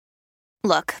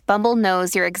Look, Bumble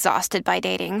knows you're exhausted by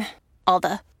dating. All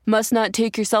the must not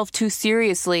take yourself too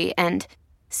seriously and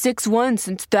 6'1"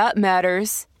 since that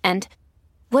matters. And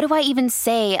what do I even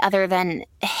say other than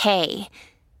hey?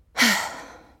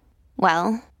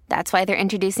 Well, that's why they're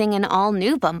introducing an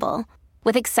all-new Bumble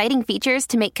with exciting features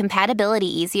to make compatibility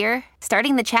easier,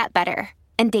 starting the chat better,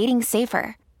 and dating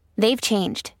safer. They've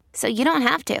changed, so you don't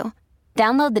have to.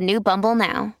 Download the new Bumble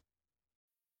now.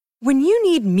 When you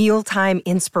need mealtime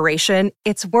inspiration,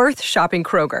 it's worth shopping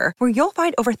Kroger, where you'll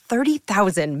find over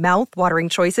 30,000 mouth-watering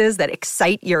choices that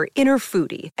excite your inner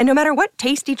foodie. And no matter what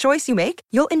tasty choice you make,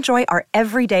 you'll enjoy our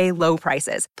everyday low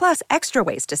prices, plus extra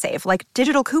ways to save, like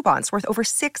digital coupons worth over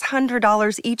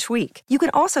 $600 each week. You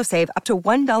can also save up to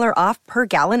 $1 off per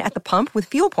gallon at the pump with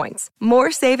fuel points.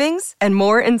 More savings and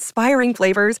more inspiring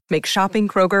flavors make shopping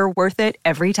Kroger worth it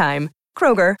every time.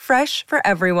 Kroger, fresh for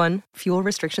everyone. Fuel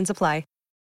restrictions apply.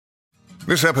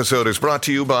 This episode is brought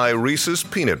to you by Reese's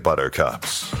Peanut Butter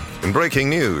Cups. In breaking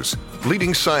news,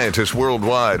 leading scientists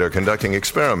worldwide are conducting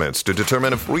experiments to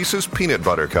determine if Reese's Peanut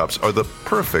Butter Cups are the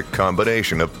perfect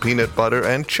combination of peanut butter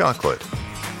and chocolate.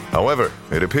 However,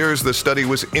 it appears the study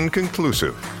was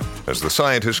inconclusive, as the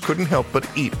scientists couldn't help but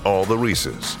eat all the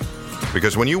Reese's.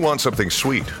 Because when you want something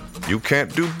sweet, you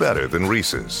can't do better than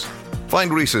Reese's.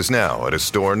 Find Reese's now at a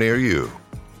store near you.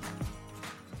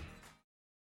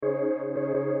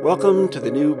 Welcome to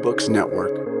the New Books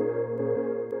Network.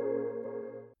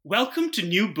 Welcome to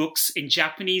New Books in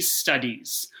Japanese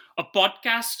Studies, a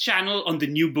podcast channel on the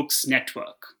New Books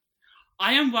Network.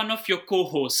 I am one of your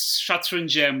co-hosts,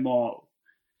 Shatrunjay Maul.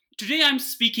 Today I'm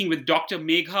speaking with Dr.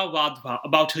 Megha Wadhwa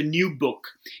about her new book,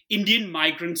 Indian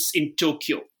Migrants in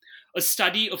Tokyo, a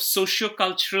study of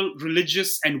socio-cultural,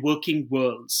 religious, and working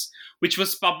worlds, which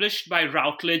was published by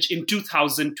Routledge in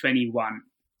 2021.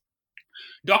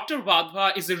 Dr.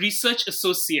 Wadhwa is a research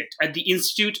associate at the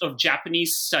Institute of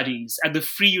Japanese Studies at the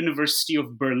Free University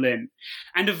of Berlin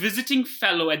and a visiting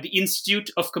fellow at the Institute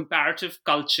of Comparative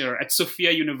Culture at Sophia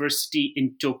University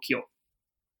in Tokyo.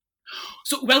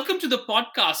 So welcome to the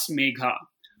podcast, Megha.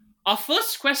 Our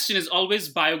first question is always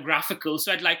biographical,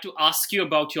 so I'd like to ask you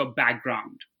about your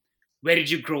background. Where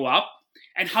did you grow up?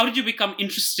 And how did you become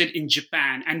interested in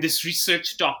Japan and this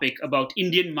research topic about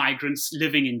Indian migrants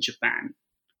living in Japan?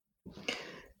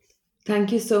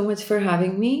 Thank you so much for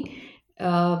having me.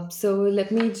 So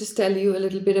let me just tell you a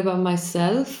little bit about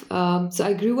myself. So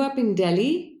I grew up in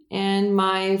Delhi, and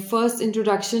my first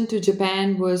introduction to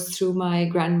Japan was through my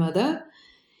grandmother.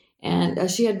 And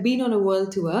she had been on a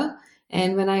world tour.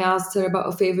 And when I asked her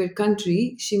about a favorite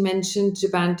country, she mentioned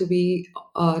Japan to be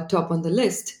top on the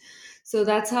list. So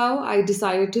that's how I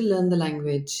decided to learn the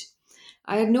language.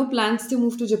 I had no plans to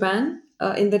move to Japan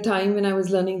in the time when I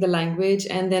was learning the language.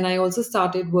 And then I also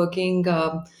started working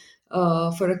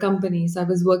for a company. So I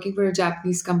was working for a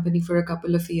Japanese company for a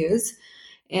couple of years.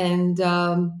 And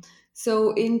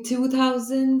so in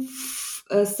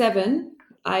 2007,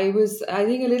 I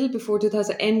think a little before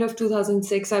 2000, end of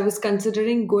 2006, I was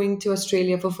considering going to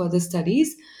Australia for further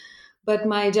studies. But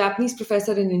my Japanese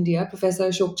professor in India, Professor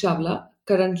Ashok Chawla,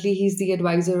 currently he's the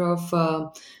advisor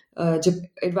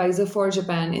for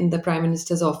Japan in the Prime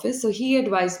Minister's office. So he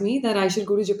advised me that I should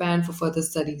go to Japan for further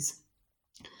studies.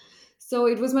 So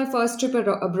it was my first trip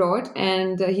abroad,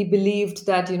 and he believed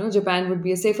that, Japan would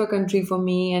be a safer country for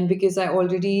me. And because I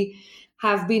already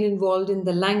have been involved in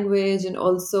the language and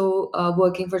also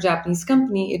working for a Japanese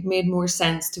company, it made more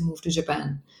sense to move to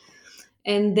Japan.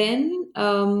 And then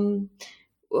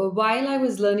while I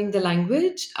was learning the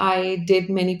language, I did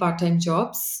many part-time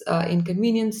jobs in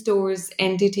convenience stores,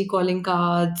 NTT calling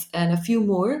cards, and a few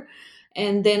more.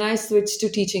 And then I switched to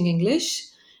teaching English.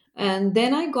 And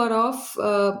then I got off,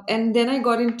 and then I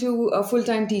got into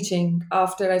full-time teaching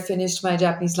after I finished my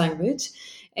Japanese language.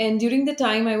 And during the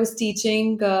time I was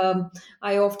teaching,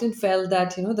 I often felt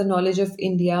that, the knowledge of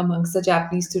India amongst the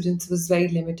Japanese students was very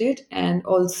limited. And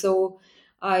also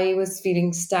I was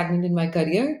feeling stagnant in my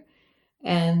career.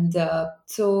 And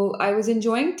so I was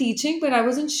enjoying teaching, but I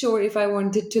wasn't sure if I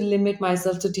wanted to limit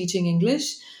myself to teaching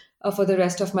English for the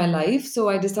rest of my life. So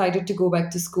I decided to go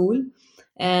back to school.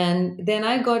 And then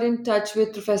I got in touch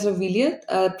with Professor Villiers,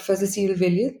 Professor Cyril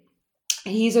Villiers.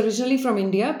 He's originally from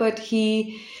India, but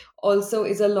he also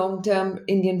is a long-term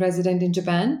Indian resident in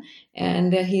Japan.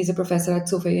 And he's a professor at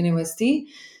Sophia University.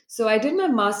 So I did my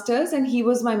master's, and he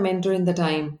was my mentor in the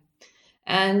time.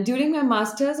 And during my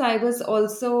master's, I was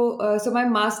also, so my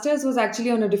master's was actually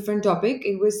on a different topic.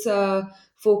 It was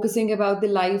focusing about the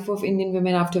life of Indian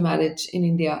women after marriage in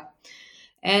India.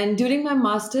 And during my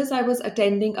master's, I was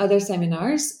attending other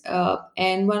seminars.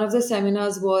 And one of the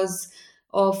seminars was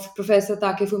of Professor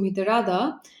Takefumi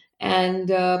Terada.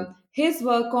 And his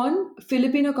work on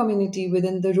Filipino community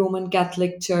within the Roman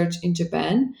Catholic Church in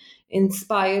Japan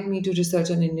inspired me to research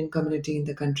on Indian community in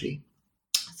the country.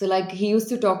 So, like, he used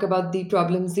to talk about the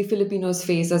problems the Filipinos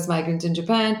face as migrants in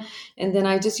Japan. And then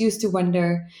I just used to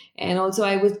wonder. And also,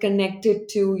 I was connected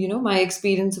to, my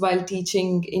experience while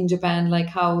teaching in Japan, like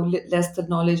how less the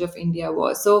knowledge of India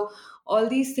was. So, all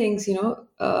these things,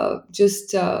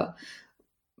 just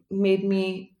made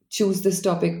me choose this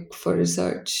topic for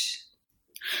research.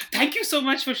 Thank you so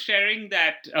much for sharing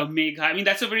that, Megha. I mean,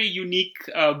 that's a very unique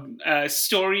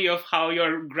story of how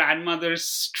your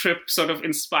grandmother's trip sort of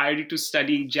inspired you to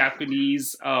study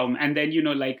Japanese, and then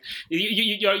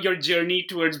your journey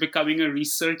towards becoming a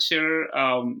researcher.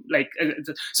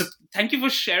 So thank you for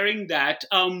sharing that.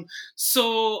 I'd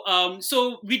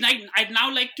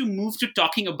now like to move to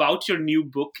talking about your new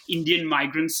book, Indian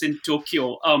Migrants in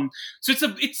Tokyo. So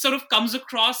it sort of comes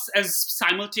across as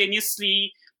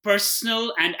simultaneously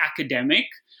personal and academic.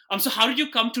 So how did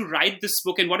you come to write this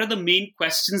book, and what are the main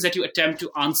questions that you attempt to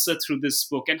answer through this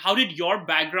book? And how did your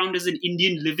background as an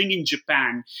Indian living in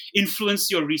Japan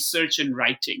influence your research and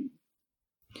writing?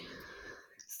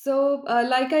 So,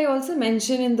 like I also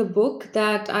mentioned in the book,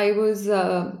 that I was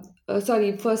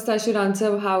first I should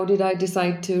answer how did I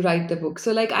decide to write the book.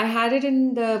 So, like, I had it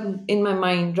in my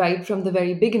mind right from the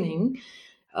very beginning,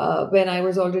 when I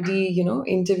was already,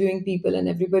 interviewing people and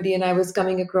everybody, and I was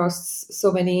coming across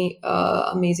so many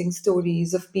amazing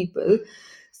stories of people.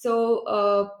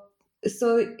 So,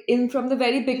 from the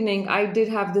very beginning, I did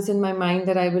have this in my mind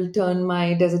that I will turn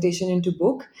my dissertation into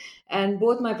book. And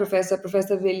both my Professor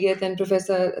Vilyat and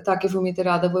Professor Takefumi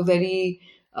Terada, were very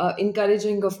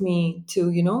encouraging of me to,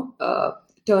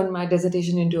 turn my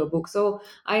dissertation into a book. So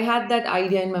I had that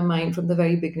idea in my mind from the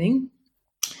very beginning.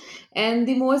 And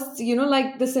the most,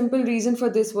 the simple reason for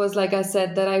this was, like I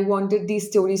said, that I wanted these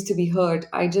stories to be heard.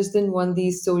 I just didn't want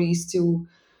these stories to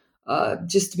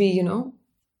just be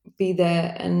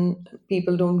there and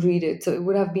people don't read it. So it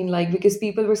would have been like, because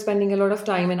people were spending a lot of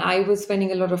time and I was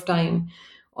spending a lot of time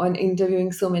on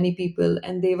interviewing so many people,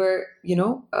 and they were,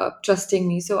 trusting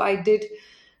me. So I did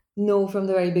know from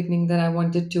the very beginning that I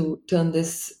wanted to turn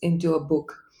this into a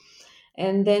book.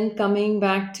 And then coming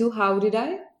back to how did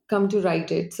I come to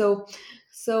write it. So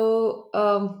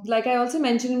like I also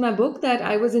mentioned in my book, that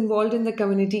I was involved in the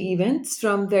community events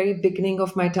from very beginning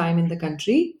of my time in the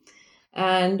country.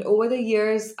 And over the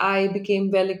years, I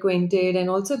became well acquainted and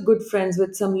also good friends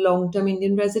with some long-term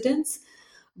Indian residents.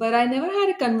 But I never had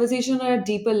a conversation on a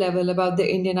deeper level about the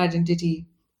Indian identity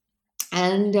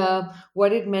and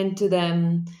what it meant to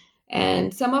them.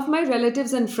 And some of my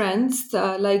relatives and friends,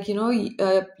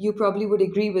 you probably would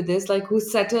agree with this, like who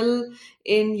settle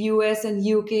in US and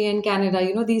UK and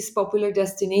Canada, these popular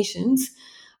destinations,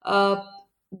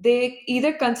 they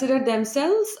either consider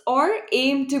themselves or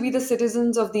aim to be the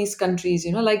citizens of these countries.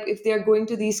 Like if they are going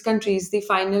to these countries, the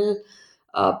final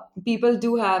people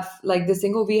do have like this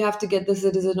thing, oh, we have to get the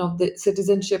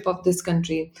citizenship of this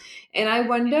country. And I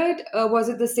wondered, was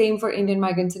it the same for Indian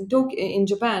migrants in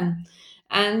Japan?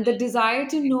 And the desire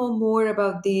to know more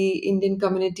about the Indian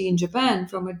community in Japan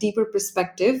from a deeper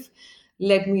perspective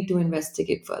led me to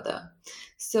investigate further.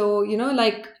 So,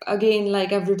 like I've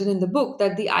written in the book,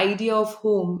 that the idea of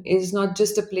home is not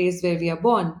just a place where we are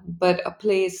born, but a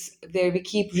place where we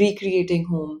keep recreating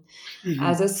home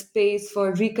as a space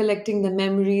for recollecting the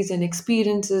memories and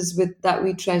experiences that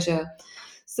we treasure.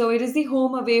 So it is the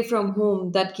home away from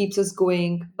home that keeps us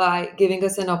going by giving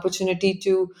us an opportunity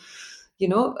to,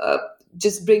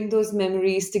 just bring those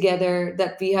memories together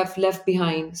that we have left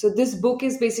behind. So this book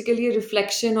is basically a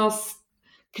reflection of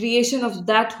creation of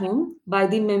that home by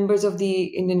the members of the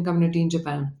Indian community in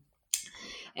Japan.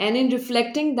 And in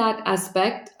reflecting that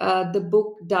aspect, the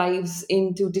book dives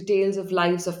into details of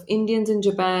lives of Indians in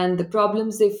Japan, the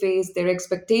problems they face, their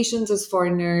expectations as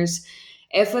foreigners,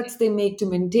 efforts they make to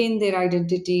maintain their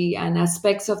identity, and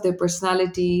aspects of their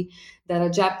personality that are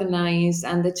Japanese,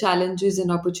 and the challenges and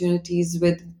opportunities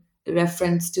with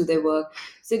reference to their work.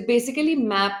 So it basically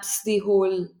maps the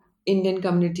whole Indian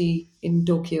community in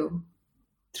Tokyo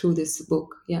through this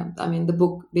book. Yeah, I mean, the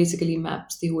book basically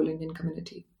maps the whole Indian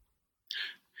community.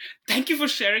 Thank you for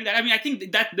sharing that. I mean, I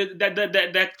think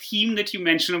that theme that you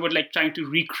mentioned about like trying to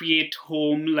recreate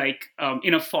home, like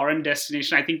in a foreign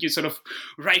destination, I think you sort of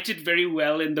write it very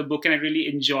well in the book, and I really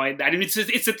enjoyed that. And it's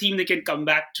a theme that can come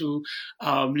back to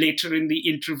later in the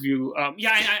interview.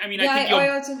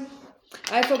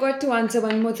 I forgot to answer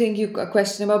one more thing. A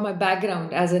question about my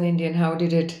background as an Indian. How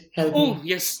did it help me? Oh,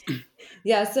 yes.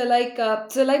 Yeah. So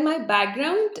my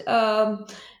background.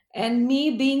 And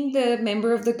me being the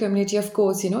member of the community, of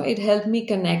course, it helped me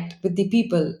connect with the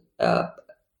people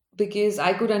because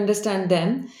I could understand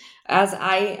them, as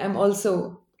I am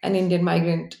also an Indian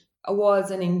migrant,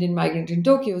 was an Indian migrant in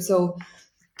Tokyo. So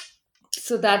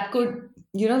that could,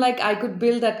 like I could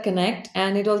build that connect,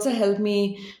 and it also helped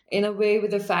me in a way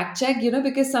with a fact check,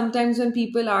 because sometimes when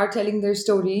people are telling their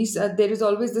stories, there is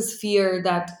always this fear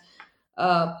that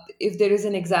if there is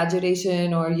an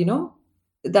exaggeration or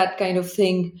that kind of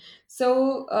thing.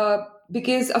 So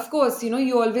because of course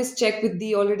you always check with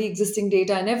the already existing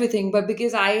data and everything, but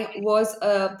because I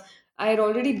had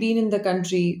already been in the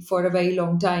country for a very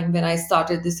long time when I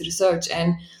started this research,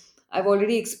 and I've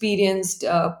already experienced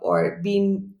or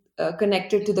been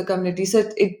connected to the community, so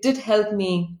it did help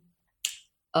me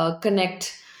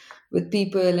connect with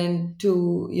people and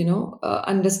to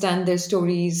understand their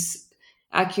stories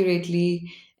accurately.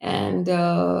 And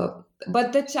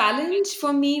but the challenge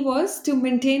for me was to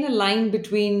maintain a line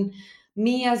between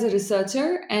me as a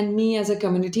researcher and me as a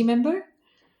community member.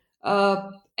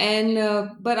 And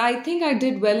But I think I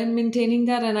did well in maintaining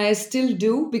that, and I still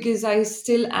do, because I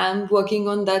still am working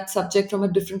on that subject from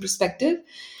a different perspective.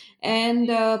 And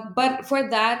but for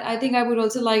that, I think I would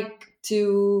also like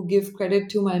to give credit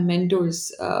to my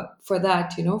mentors for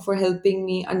that, for helping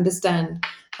me understand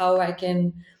how I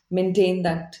can maintain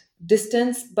that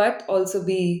distance but also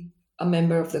be a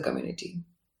member of the community.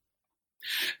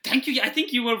 Thank you. I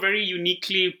think you were very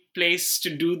uniquely placed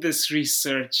to do this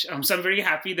research. So I'm very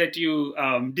happy that you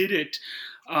did it.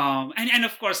 And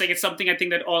of course, like, it's something I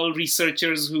think that all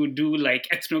researchers who do like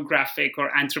ethnographic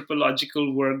or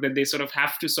anthropological work, that they sort of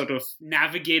have to sort of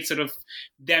navigate sort of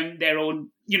their own,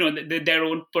 their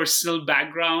own personal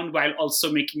background, while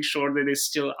also making sure that they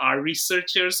still are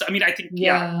researchers. I mean, I think,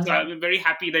 Yeah. so I'm very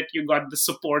happy that you got the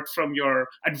support from your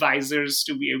advisors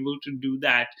to be able to do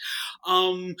that.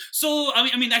 So,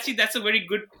 I mean, actually, that's a very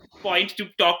good point to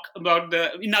talk about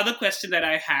another question that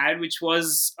I had, which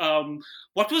was,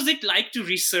 what was it like to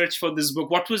research for this book?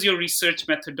 What was your research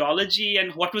methodology,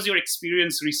 and what was your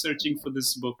experience researching for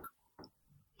this book?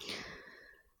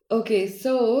 Okay,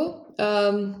 so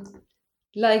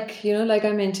like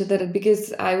I mentioned, that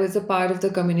because I was a part of the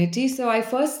community, so I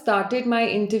first started my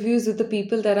interviews with the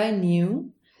people that I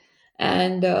knew,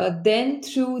 and then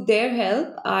through their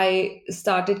help, I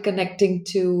started connecting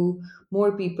to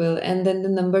more people, and then the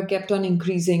number kept on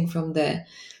increasing from there.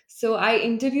 So I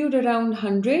interviewed around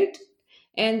 100,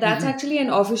 and that's Mm-hmm. actually an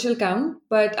official count,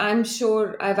 but I'm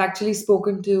sure I've actually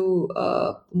spoken to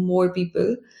more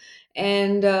people.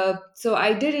 And so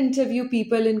I did interview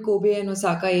people in Kobe and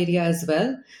Osaka area as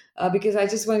well, because I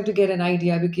just wanted to get an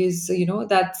idea, because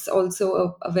that's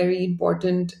also a very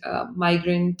important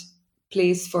migrant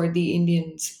place for the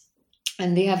Indians,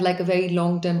 and they have like a very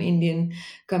long-term Indian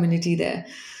community there.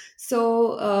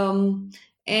 So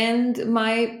and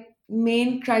my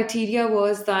main criteria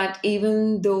was that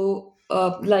even though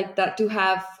like that, to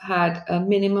have had a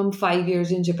minimum 5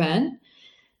 years in Japan,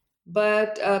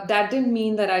 but that didn't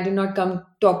mean that I did not come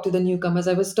talk to the newcomers.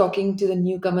 I was talking to the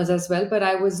newcomers as well, but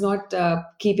I was not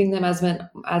keeping them as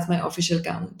my official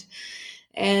count.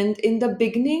 And in the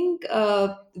beginning,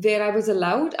 where I was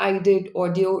allowed, I did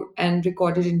audio and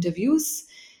recorded interviews.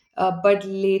 But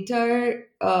later,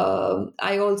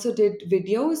 I also did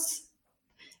videos,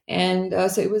 and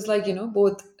so it was like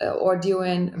both audio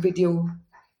and video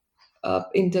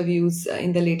interviews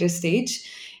in the later stage.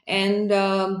 And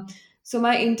so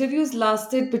my interviews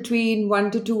lasted between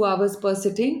 1 to 2 hours per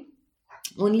sitting.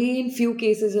 Only in few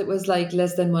cases it was like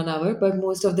less than 1 hour, but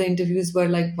most of the interviews were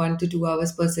like 1 to 2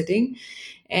 hours per sitting.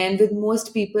 And with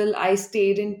most people, I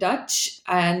stayed in touch,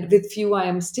 and with few, I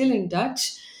am still in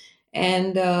touch.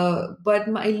 And but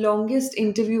my longest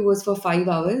interview was for 5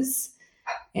 hours,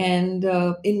 and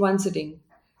in one sitting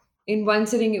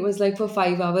it was like for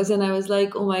 5 hours, and I was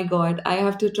like, oh my god, I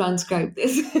have to transcribe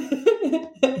this.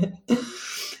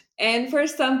 And for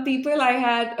some people, I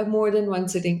had more than one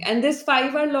sitting, and this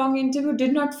 5 hour long interview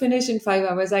did not finish in 5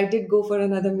 hours. I did go for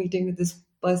another meeting with this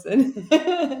person.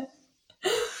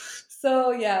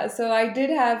 So yeah, so I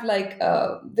did have like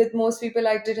with most people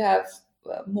I did have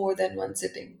more than one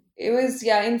sitting. It was,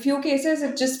 yeah, in few cases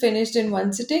it just finished in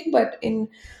one sitting, but in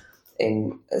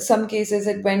some cases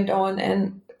it went on,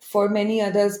 and for many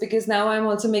others, because now I'm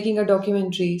also making a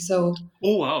documentary, so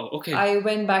Oh, wow. Okay. I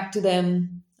went back to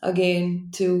them again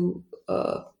to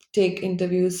take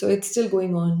interviews, so it's still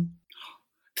going on.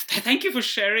 Thank you for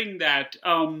sharing that.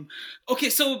 Okay,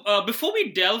 so before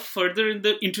we delve further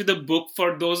into the book,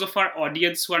 for those of our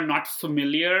audience who are not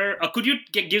familiar, could you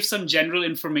give some general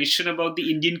information about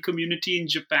the Indian community in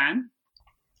Japan?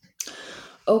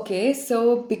 Okay,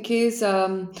 so because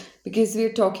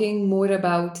we're talking more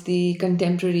about the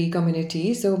contemporary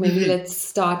community, so maybe Mhm. let's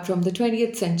start from the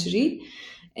 20th century.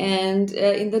 And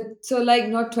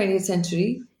not 20th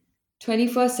century,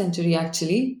 21st century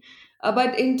actually.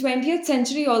 But in 20th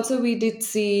century also we did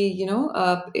see,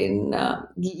 in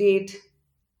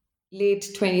late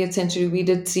 20th century, we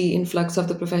did see influx of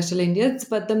the professional Indians,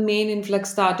 but the main influx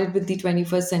started with the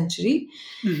 21st century.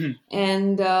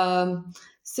 And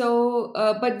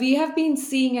but we have been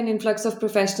seeing an influx of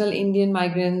professional Indian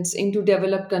migrants into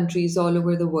developed countries all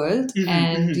over the world.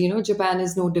 And, Japan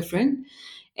is no different.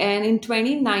 And in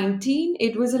 2019,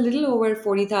 it was a little over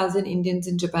 40,000 Indians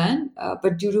in Japan.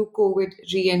 But due to COVID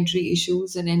re-entry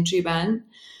issues and entry ban,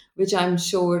 which I'm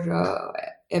sure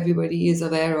everybody is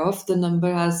aware of, the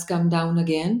number has come down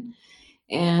again.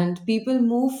 And people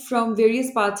move from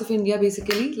various parts of India,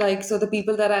 basically. So the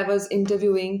people that I was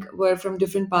interviewing were from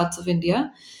different parts of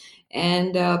India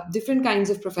and different kinds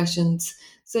of professions.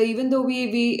 So even though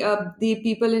the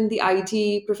people in the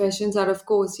IT professions are, of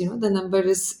course, the number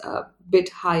is a bit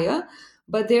higher,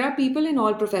 but there are people in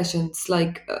all professions.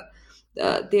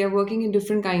 They are working in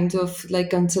different kinds of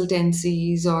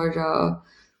consultancies or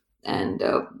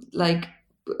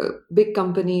big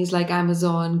companies like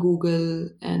Amazon, Google,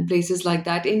 and places like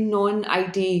that in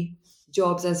non-IT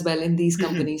jobs as well in these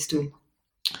companies too.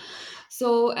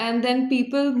 So, and then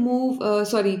people move,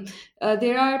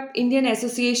 there are Indian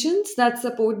associations that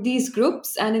support these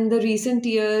groups. And in the recent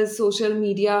years, social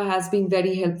media has been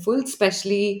very helpful,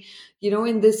 especially,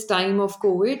 in this time of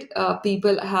COVID.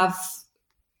 People have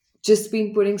just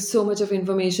been putting so much of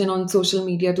information on social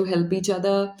media to help each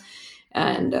other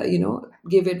and,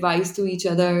 give advice to each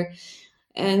other.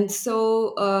 And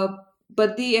so,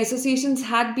 but the associations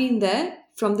had been there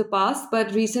from the past,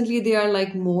 but recently they are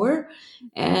more.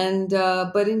 And,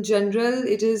 but in general,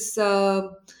 it is in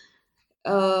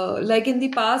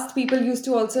the past, people used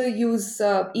to also use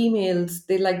emails.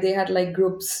 They had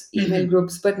groups, email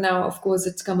groups, but now, of course,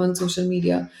 it's come on social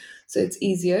media. So it's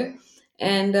easier.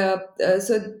 And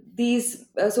so these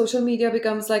social media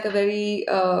becomes a very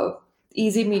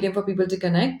easy medium for people to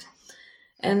connect.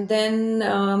 And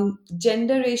then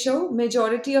gender ratio,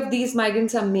 majority of these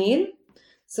migrants are male.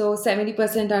 So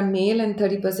 70% are male and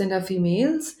 30% are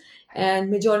females. And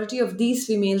majority of these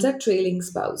females are trailing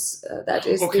spouse. That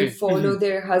is, they follow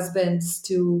their husbands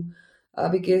to,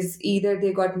 because either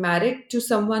they got married to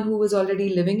someone who was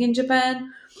already living in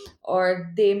Japan,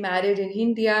 or they married in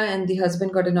India and the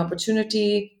husband got an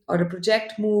opportunity, or a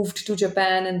project moved to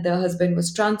Japan and the husband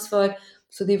was transferred.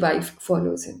 So the wife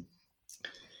follows him.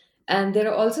 And there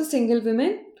are also single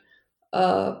women,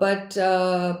 but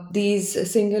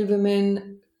these single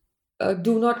women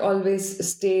do not always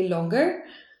stay longer.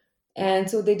 And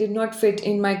so they did not fit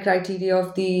in my criteria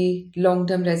of the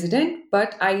long-term resident.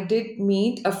 But I did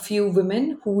meet a few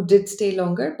women who did stay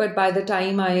longer. But by the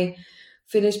time I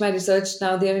finished my research,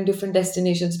 now they're in different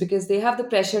destinations because they have the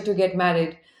pressure to get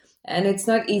married. And it's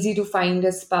not easy to find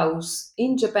a spouse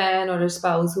in Japan or a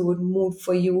spouse who would move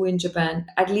for you in Japan,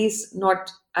 at least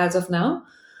not as of now.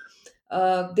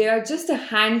 There are just a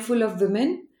handful of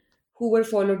women who were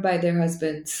followed by their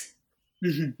husbands.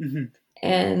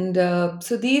 And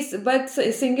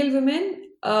single women,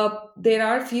 there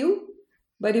are few,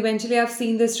 but eventually I've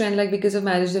seen this trend, because of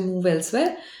marriage, they move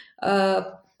elsewhere.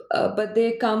 But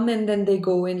they come and then they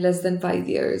go in less than 5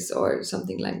 years or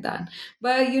something like that.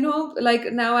 But,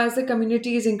 now as the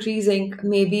community is increasing,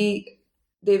 maybe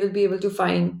they will be able to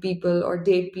find people or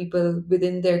date people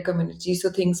within their community.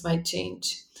 So things might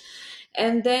change.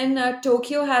 And then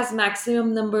Tokyo has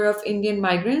maximum number of Indian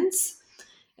migrants,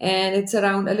 and it's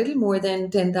around a little more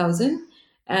than 10,000.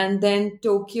 And then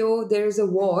Tokyo, there is a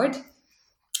ward,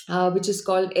 which is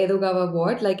called Edogawa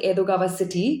Ward, like Edogawa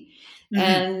City.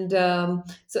 And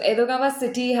so Edogawa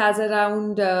City has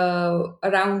around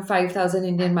 5,000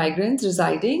 Indian migrants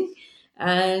residing.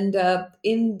 And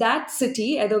in that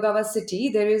city, Edogawa City,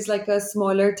 there is a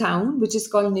smaller town, which is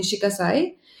called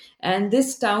Nishikasai. And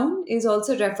this town is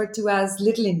also referred to as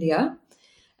Little India.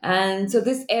 And so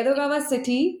this Edogawa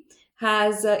City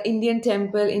has Indian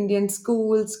temple, Indian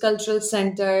schools, cultural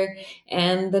center,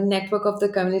 and the network of the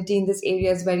community in this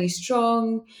area is very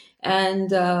strong.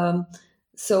 And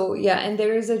and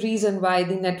there is a reason why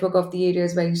the network of the area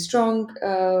is very strong.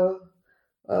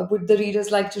 Would the readers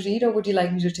like to read, or would you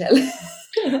like me to tell?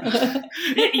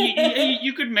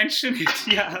 You could mention it.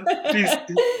 Yeah, please.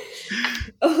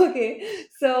 Okay.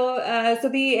 So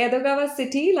the Edogawa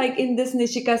City, in this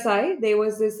Nishikasai, there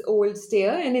was this old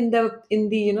stair, and in the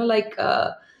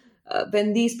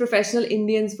when these professional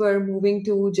Indians were moving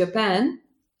to Japan,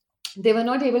 they were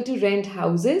not able to rent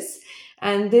houses.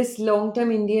 And this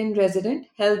long-term Indian resident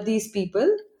helped these people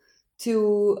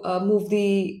to move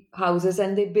the houses,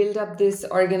 and they built up this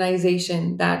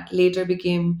organization that later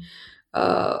became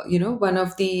one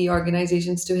of the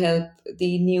organizations to help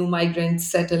the new migrants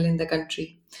settle in the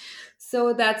country.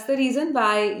 So that's the reason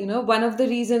why, one of the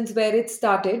reasons where it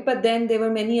started. But then there were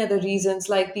many other reasons,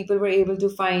 like people were able to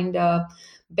find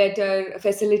better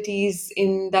facilities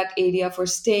in that area for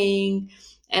staying.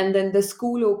 And then the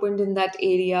school opened in that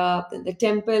area. Then the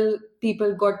temple,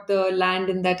 people got the land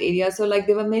in that area. So like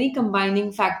there were many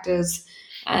combining factors,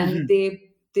 and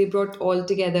they brought all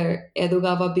together.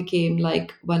 Edogawa became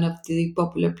like one of the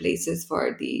popular places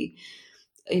for the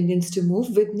Indians to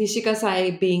move, with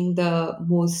Nishikasai being the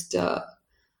most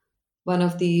one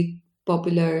of the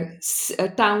popular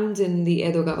towns in the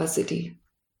Edogawa city.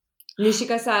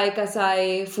 Nishikasai,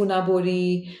 Kasai,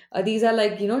 Funabori, these are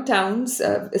like, towns,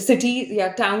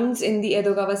 towns in the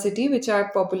Edogawa city, which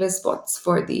are popular spots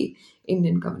for the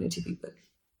Indian community people.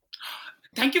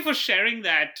 Thank you for sharing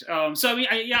that. So,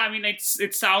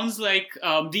 it sounds like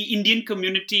the Indian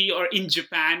community or in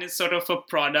Japan is sort of a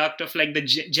product of like the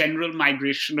general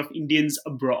migration of Indians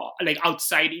abroad, like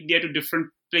outside India to different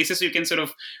places. So you can sort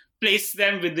of place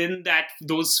them within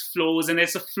those flows, and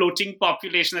there's a floating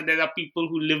population, that there are people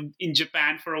who lived in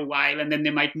Japan for a while and then they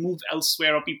might move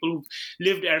elsewhere, or people who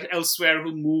lived elsewhere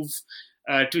who move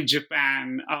to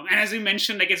Japan. And as you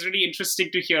mentioned, like it's really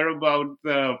interesting to hear about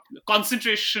the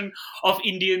concentration of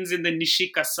Indians in the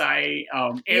Nishikasai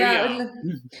area.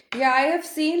 Yeah, I have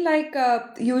seen like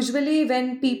usually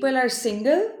when people are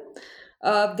single,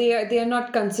 they are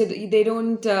not considered. They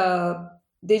don't.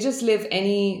 They just live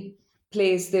any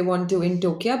place they want to in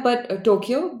Tokyo.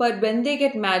 But when they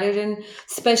get married, and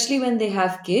especially when they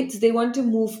have kids, they want to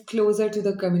move closer to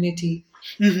the community.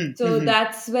 So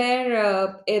that's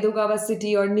where Edogawa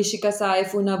city or Nishikasai,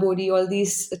 Funabori, all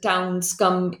these towns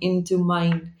come into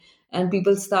mind, and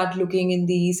people start looking in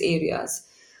these areas.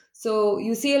 So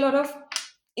you see a lot of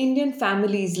Indian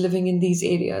families living in these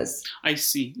areas. I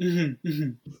see.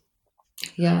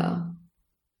 Yeah.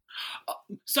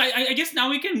 So I guess now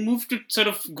we can move to sort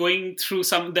of going through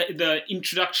some the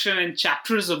introduction and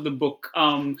chapters of the book.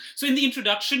 So in the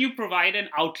introduction, you provide an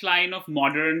outline of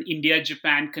modern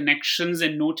India-Japan connections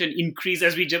and note an increase,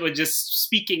 as we were just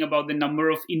speaking about, the number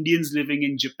of Indians living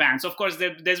in Japan. So of course,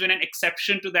 there's been an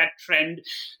exception to that trend,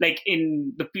 like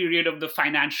in the period of the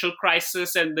financial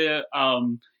crisis and the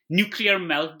nuclear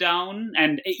meltdown,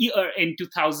 and in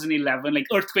 2011, like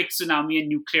earthquake, tsunami, and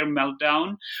nuclear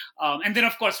meltdown. And then,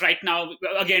 of course, right now,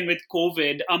 again with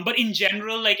COVID. But in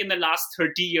general, like in the last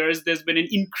 30 years, there's been an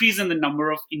increase in the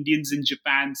number of Indians in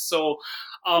Japan. So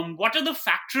what are the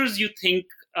factors you think,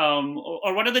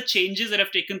 or what are the changes that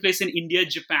have taken place in India,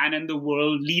 Japan, and the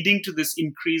world leading to this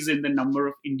increase in the number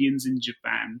of Indians in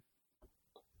Japan?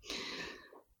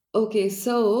 Okay,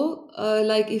 so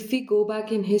like if we go back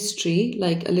in history,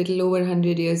 like a little over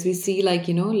 100 years, we see like,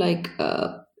 in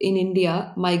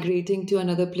India, migrating to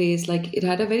another place, like it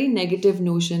had a very negative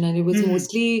notion, and it was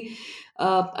mostly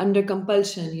under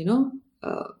compulsion,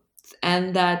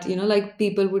 and that, like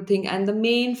people would think, and the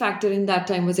main factor in that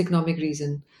time was economic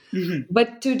reason.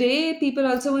 But today, people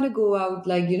also want to go out,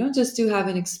 like, just to have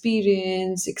an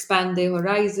experience, expand their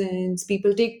horizons.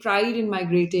 People take pride in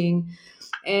migrating.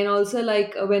 And also,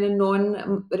 like when a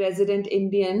non-resident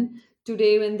Indian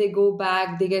today, when they go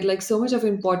back, they get like so much of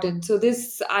importance. So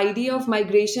this idea of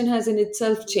migration has in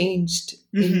itself changed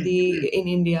in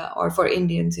India, or for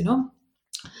Indians,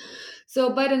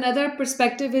 So, but another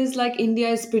perspective is like India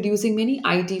is producing many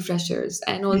IT freshers,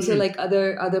 and also like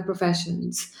other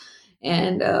professions,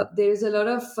 and there is a lot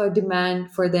of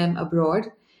demand for them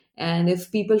abroad. And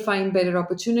if people find better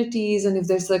opportunities, and if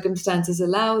their circumstances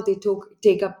allow, they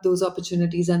take up those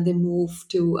opportunities and they move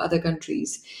to other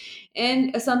countries.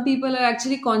 And some people are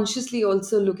actually consciously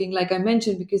also looking, like I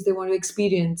mentioned, because they want to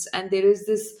experience. And there is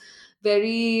this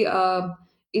very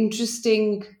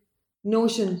interesting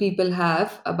notion people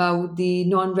have about the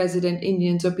non-resident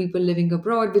Indians or people living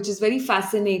abroad, which is very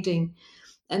fascinating.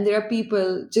 And there are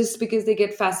people, just because they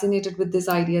get fascinated with this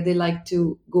idea, they like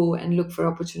to go and look for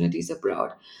opportunities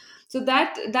abroad. So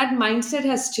that mindset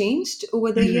has changed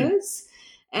over the years.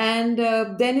 And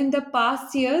then in the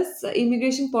past years,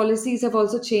 immigration policies have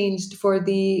also changed for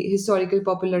the historical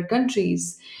popular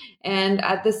countries. And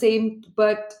at the same,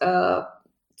 but on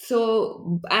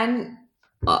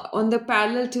the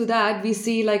parallel to that, we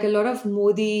see like a lot of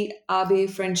Modi-Abe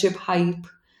friendship hype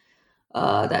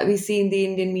that we see in the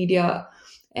Indian media.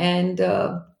 And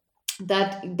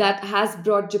that has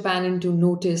brought Japan into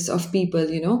notice of people,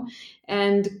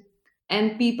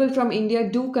 and people from India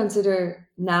do consider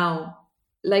now,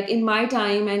 like in my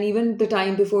time and even the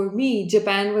time before me,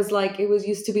 Japan was like, it was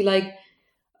used to be like,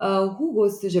 who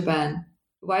goes to Japan?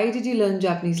 why did you learn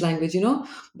Japanese language,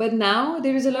 but now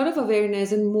there is a lot of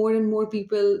awareness and more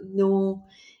people know,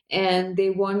 and they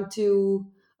want to,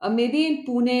 maybe in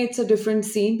Pune it's a different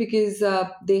scene because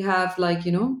they have like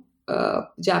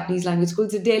Japanese language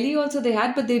schools. In Delhi also they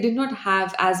had, but they did not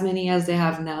have as many as they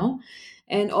have now.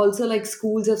 And also like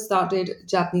schools have started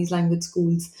Japanese language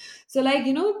schools. So like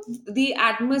the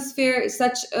atmosphere is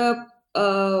such a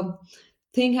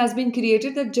thing has been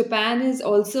created that Japan is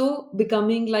also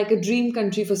becoming like a dream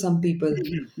country for some people.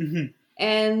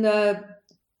 And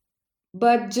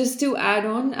but just to add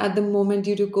on, at the moment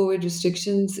due to COVID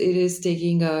restrictions, it is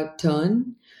taking a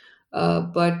turn.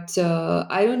 But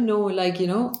I don't know, like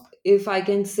if I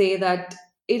can say that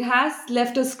it has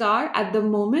left a scar at the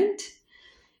moment,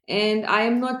 and I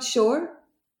am not sure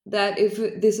that if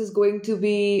this is going to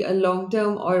be a long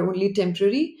term or only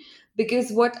temporary,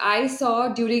 because what I saw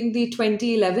during the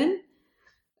 2011,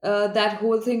 that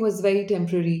whole thing was very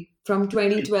temporary. From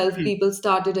 2012, people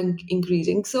started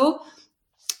increasing. So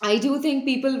I do think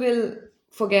people will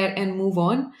forget and move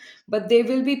on, but there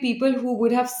will be people who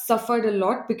would have suffered a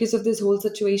lot because of this whole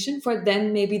situation. For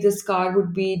them, maybe the scar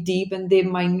would be deep and they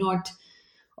might not,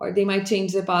 or they might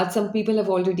change their path. Some people have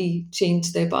already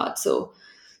changed their path. So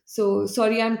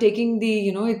sorry, I'm taking the,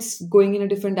 it's going in a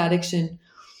different direction.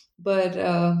 But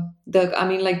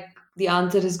the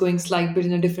answer is going slight bit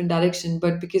in a different direction.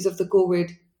 But because of the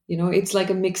COVID, it's like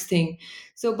a mixed thing.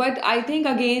 So, but I think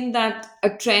again that a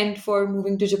trend for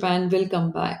moving to Japan will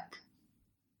come back.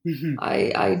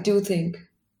 I do think,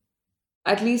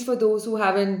 at least for those who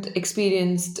haven't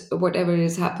experienced whatever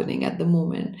is happening at the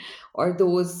moment, or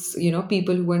those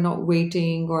people who are not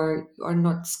waiting or are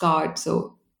not scarred.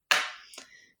 So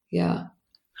yeah.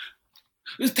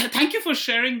 Thank you for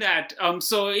sharing that.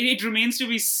 So it remains to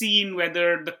be seen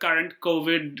whether the current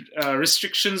COVID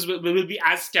restrictions will be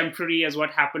as temporary as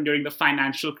what happened during the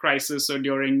financial crisis or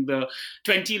during the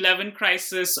 2011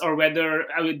 crisis, or whether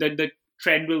the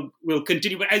trend will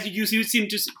continue. But as you seem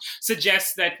to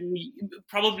suggest that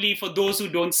probably for those who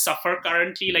don't suffer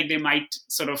currently, like they might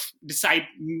sort of decide,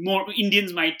 more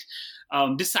Indians might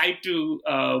decide to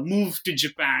move to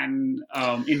Japan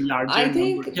in larger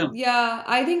numbers.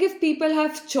 I think if people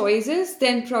have choices,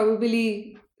 then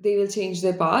probably they will change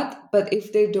their path. But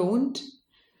if they don't,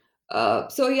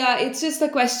 it's just a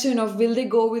question of, will they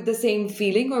go with the same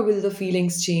feeling or will the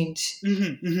feelings change?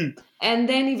 And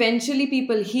then eventually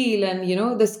people heal,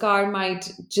 and the scar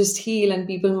might just heal and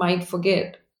people might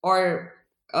forget, or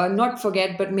not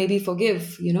forget, but maybe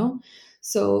forgive.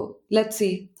 So let's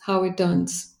see how it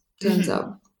turns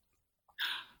out.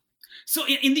 So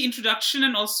in the introduction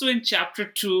and also in chapter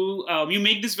 2, you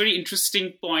make this very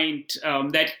interesting point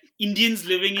that Indians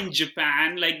living in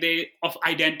Japan, like they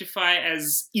identify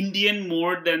as Indian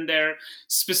more than their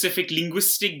specific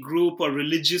linguistic group or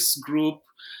religious group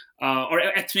or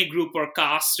ethnic group or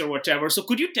caste or whatever. So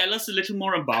could you tell us a little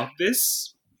more about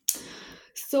this?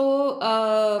 So,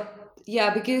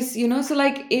 because, so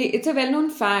like it's a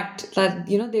well-known fact that,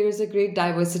 there is a great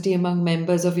diversity among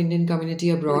members of Indian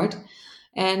community abroad.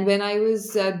 And when I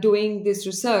was doing this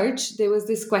research, there was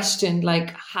this question like,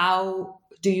 how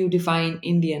do you define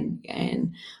Indian?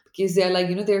 And because they're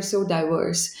like, they're so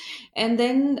diverse. And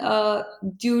then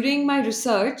during my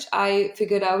research, I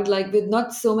figured out like with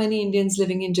not so many Indians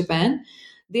living in Japan,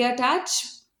 they attach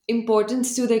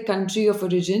importance to their country of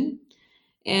origin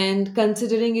and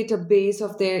considering it a base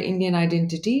of their Indian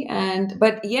identity.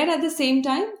 But yet at the same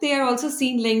time, they are also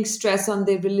seeing laying stress on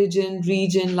their religion,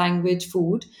 region, language,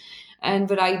 food, and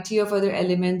variety of other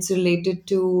elements related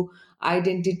to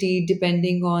identity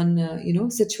depending on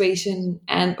situation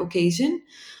and occasion.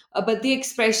 But the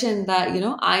expression that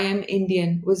I am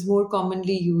Indian was more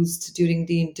commonly used during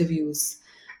the interviews,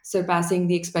 surpassing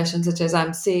the expressions such as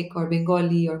I'm Sikh or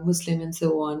Bengali or Muslim and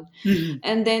so on.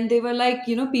 And then they were like,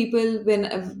 people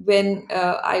when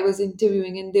I was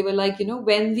interviewing, and they were like,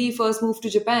 when we first moved to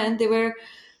Japan, there were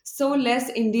so less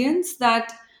Indians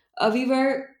that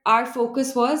our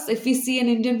focus was, if we see an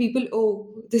Indian people, oh,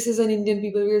 this is an Indian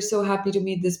people, we're so happy to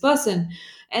meet this person.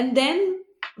 And then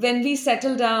when we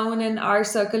settle down and our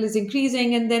circle is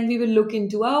increasing, and then we will look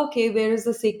into, where is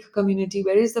the Sikh community,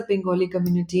 where is the Bengali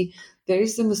community, where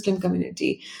is the Muslim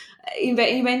community.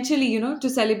 Eventually, to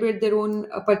celebrate their own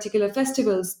particular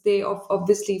festivals, they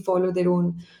obviously follow their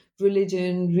own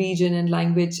religion, region, and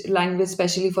language,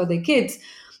 especially for their kids.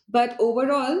 But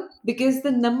overall, because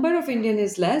the number of Indian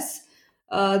is less,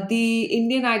 the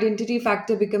Indian identity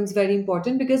factor becomes very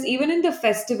important, because even in the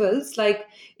festivals, like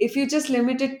if you just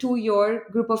limit it to your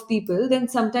group of people, then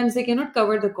sometimes they cannot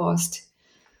cover the cost.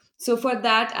 So for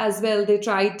that as well, they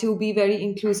try to be very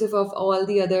inclusive of all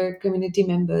the other community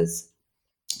members.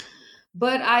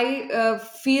 But I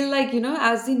feel like,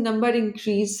 as the number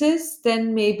increases,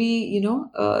 then maybe,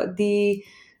 uh, they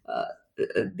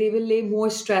will lay more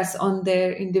stress on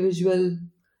their individual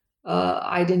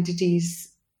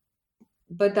identities,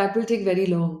 but that will take very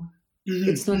long. Mhm,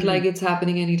 It's not mhm, like it's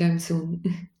happening anytime soon.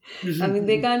 I mhm, mean,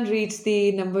 they mhm, can't reach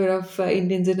the number of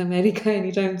Indians in America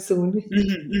anytime soon.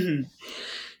 mhm, mhm.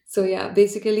 So, yeah,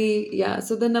 basically, yeah.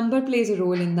 So the number plays a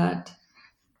role in that.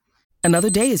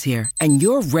 Another day is here, and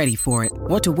you're ready for it.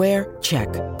 What to wear? Check.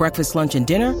 Breakfast, lunch, and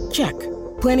dinner? Check.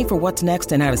 Planning for what's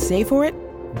next and how to save for it?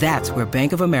 That's where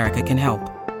Bank of America can help.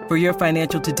 For your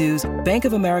financial to-dos, Bank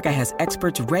of America has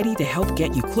experts ready to help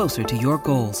get you closer to your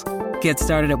goals. Get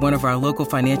started at one of our local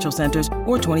financial centers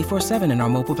or 24/7 in our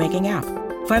mobile banking app.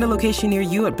 Find a location near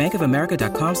you at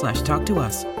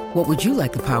bankofamerica.com/talktous. What would you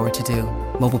like the power to do?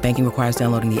 Mobile banking requires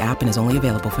downloading the app and is only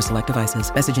available for select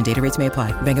devices. Message and data rates may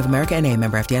apply. Bank of America N.A.,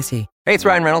 member FDIC. Hey, it's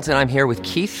Ryan Reynolds, and I'm here with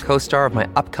Keith, co-star of my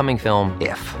upcoming film,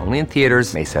 If, only in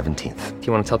theaters May 17th. Do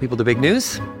you want to tell people the big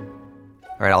news?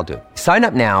 All right, I'll do it. Sign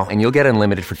up now and you'll get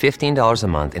unlimited for $15 a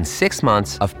month and 6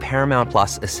 months of Paramount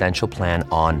Plus Essential Plan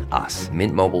on us.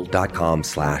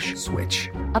 MintMobile.com/switch.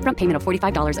 Upfront payment of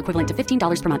 $45 equivalent to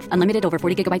 $15 per month. Unlimited over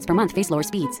 40 gigabytes per month. Face lower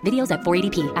speeds. Videos at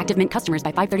 480p. Active Mint customers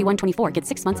by 531.24 get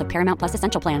 6 months of Paramount Plus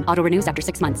Essential Plan. Auto renews after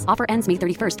 6 months. Offer ends May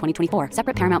 31st, 2024.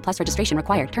 Separate Paramount Plus registration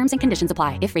required. Terms and conditions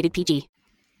apply if rated PG.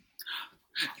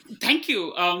 Thank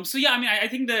you. So yeah, I mean, I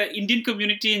think the Indian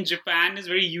community in Japan is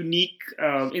very unique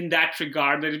in that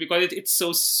regard, that because it's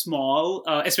so small,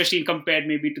 especially compared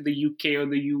maybe to the UK or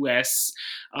the US,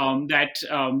 that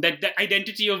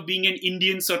identity of being an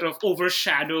Indian sort of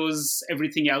overshadows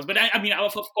everything else. But I mean,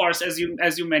 of course, as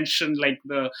you mentioned, like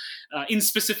the in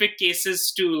specific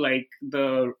cases too, like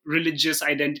the religious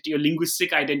identity or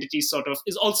linguistic identity sort of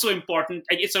is also important.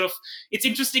 Like it's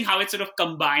interesting how it sort of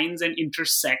combines and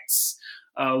intersects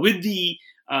with the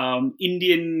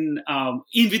Indian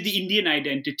with the Indian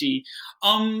identity.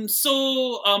 You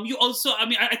also, I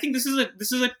mean, I think this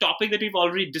is a topic that we've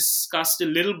already discussed a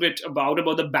little bit about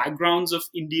the backgrounds of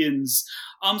Indians.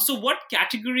 So what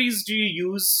categories do you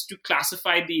use to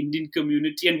classify the Indian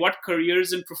community, and what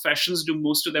careers and professions do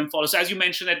most of them follow? So as you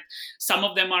mentioned that some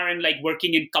of them are in like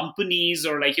working in companies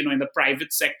or like, in the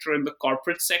private sector, in the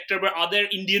corporate sector, but are there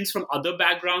Indians from other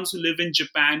backgrounds who live in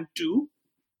Japan too?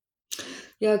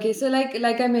 Yeah, okay. So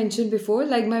like I mentioned before,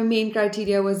 like my main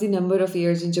criteria was the number of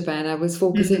years in Japan. I was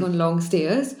focusing on long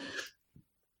stayers.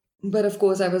 But of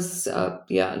course I was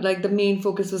like the main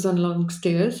focus was on long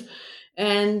stayers.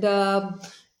 And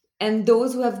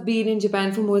those who have been in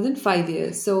Japan for more than 5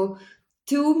 years. So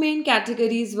two main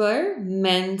categories were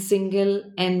men single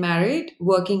and married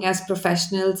working as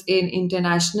professionals in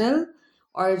international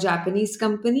or Japanese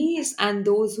companies, and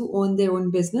those who own their own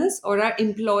business or are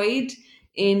employed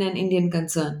in an Indian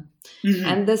concern.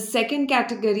 And the second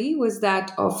category was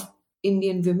that of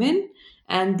Indian women,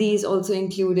 and these also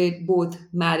included both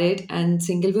married and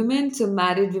single women. So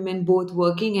married women both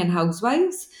working and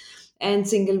housewives, and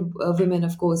single women,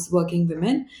 of course, working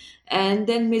women. And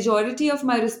then majority of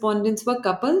my respondents were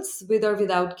couples with or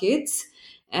without kids.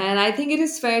 And I think it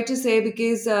is fair to say,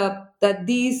 because that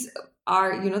these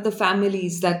are, the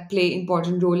families that play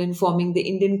important role in forming the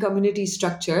Indian community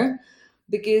structure,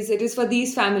 because it is for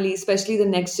these families, especially the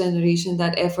next generation,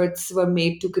 that efforts were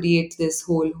made to create this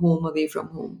whole home away from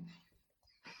home.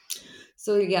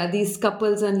 So yeah, these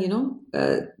couples, and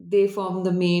they form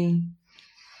the main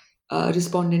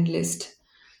respondent list,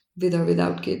 with or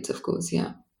without kids, of course.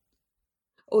 Yeah.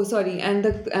 Oh, sorry. And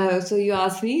so you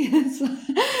asked me. So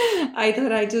I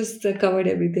thought I just covered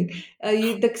everything.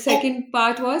 The second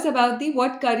part was about the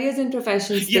what careers and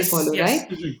professions they follow, right?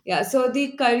 Yeah. So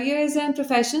the careers and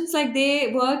professions, like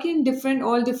they work in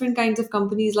all different kinds of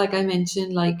companies, like I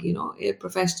mentioned, like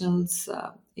professionals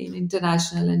in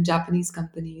international and Japanese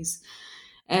companies.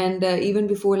 And even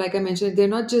before, like I mentioned, they're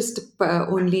not just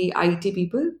only IT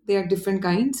people, they are different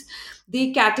kinds.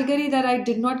 The category that I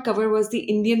did not cover was the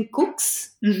Indian cooks.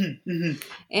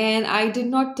 And I did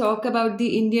not talk about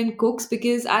the Indian cooks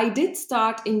because I did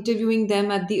start interviewing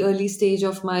them at the early stage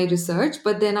of my research.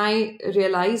 But then I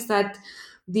realized that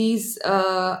these,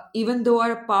 even though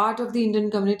are part of the Indian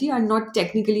community, are not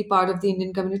technically part of the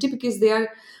Indian community, because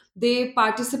they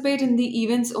participate in the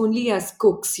events only as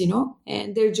cooks,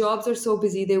 and their jobs are so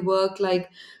busy. They work like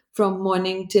from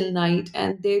morning till night,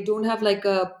 and they don't have like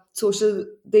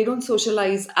they don't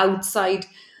socialize outside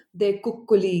their cook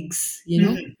colleagues,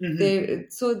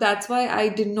 So that's why I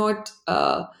did not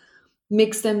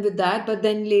mix them with that. But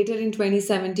then later in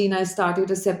 2017, I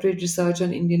started a separate research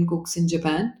on Indian cooks in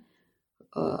Japan,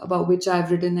 about which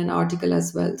I've written an article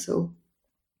as well. So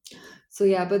So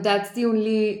yeah, but that's the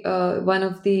only one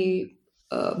of the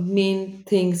main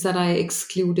things that I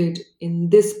excluded in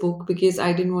this book because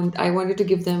I wanted to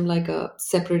give them like a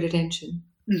separate attention.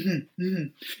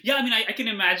 Yeah, I mean, I can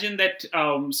imagine that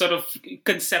sort of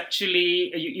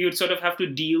conceptually, you'd sort of have to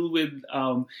deal with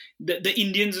the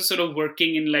Indians are sort of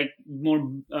working in like more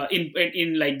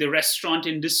in like the restaurant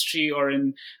industry or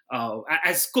in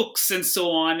as cooks and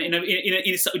so on,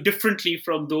 differently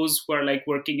from those who are like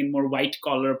working in more white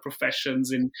collar professions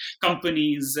in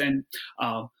companies. And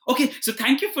okay, so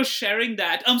thank you for sharing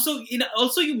that. So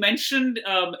also you mentioned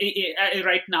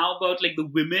right now about like the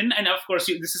women, and of course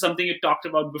this is something you talked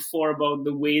about before about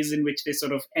the ways in which they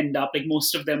sort of end up. Like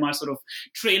most of them are sort of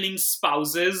trailing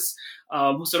spouses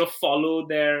who sort of follow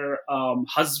their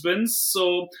husbands.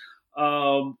 So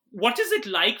what is it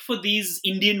like for these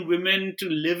Indian women to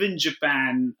live in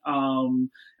Japan?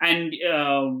 And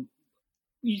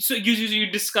so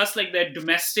you discuss like their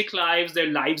domestic lives,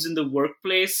 their lives in the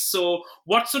workplace. So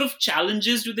what sort of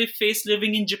challenges do they face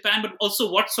living in Japan, but also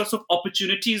what sorts of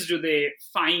opportunities do they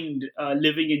find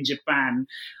living in Japan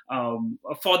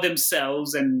for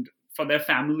themselves and for their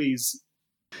families?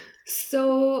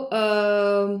 So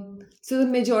the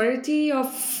majority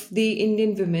of the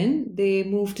Indian women, they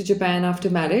moved to Japan after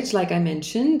marriage, like I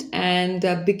mentioned, and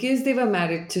because they were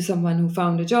married to someone who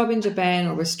found a job in Japan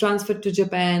or was transferred to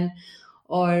Japan,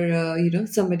 or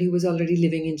somebody who was already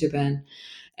living in Japan.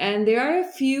 And there are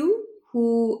a few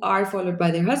who are followed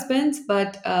by their husbands,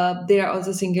 but there are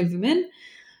also single women.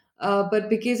 But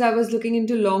because I was looking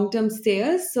into long-term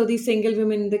stayers, so the single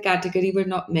women in the category were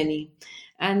not many.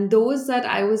 And those that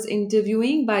I was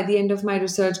interviewing by the end of my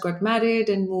research got married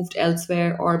and moved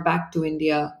elsewhere or back to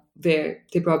India, where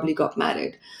they probably got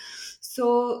married.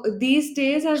 So these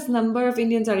days, as number of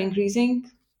Indians are increasing,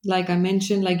 like I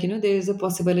mentioned, there is a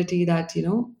possibility that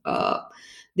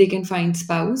they can find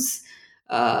spouse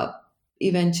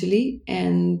eventually,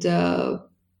 and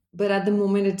but at the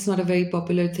moment, it's not a very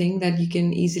popular thing that you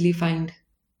can easily find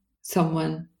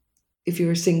someone if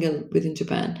you're single within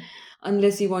Japan,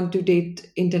 unless you want to date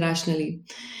internationally.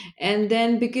 And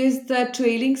then because the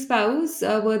trailing spouse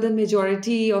were the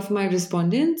majority of my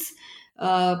respondents,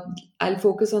 I'll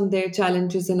focus on their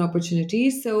challenges and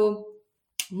opportunities. So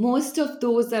most of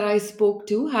those that I spoke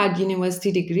to had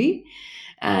university degree,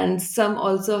 and some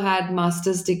also had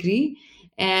master's degree,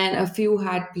 and a few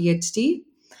had PhD.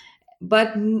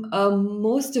 But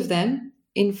most of them,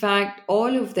 in fact,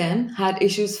 all of them had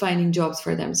issues finding jobs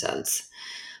for themselves.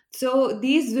 So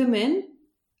these women,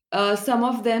 some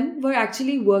of them were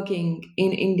actually working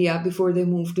in India before they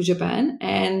moved to Japan,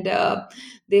 and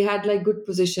they had like good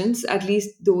positions. At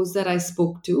least those that I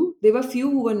spoke to, there were few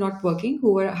who were not working,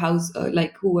 who were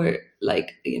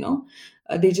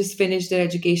they just finished their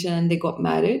education and they got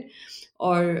married,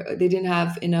 or they didn't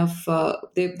have enough.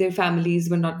 Their families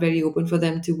were not very open for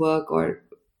them to work or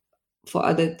for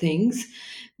other things.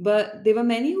 But there were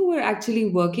many who were actually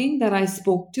working that I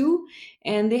spoke to,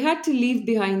 and they had to leave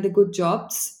behind the good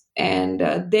jobs. And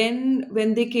then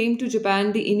when they came to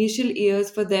Japan, the initial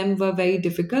years for them were very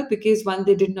difficult because one,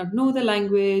 they did not know the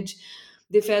language.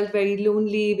 They felt very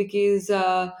lonely because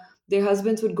their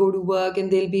husbands would go to work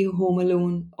and they'll be home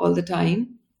alone all the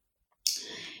time.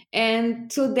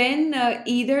 And so then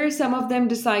either some of them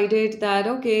decided that,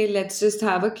 okay, let's just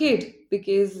have a kid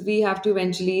because we have to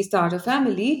eventually start a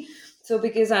family. So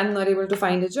because I'm not able to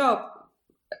find a job,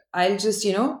 I'll just,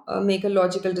 make a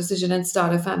logical decision and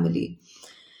start a family.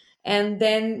 And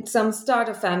then some start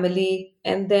a family.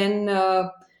 And then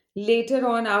later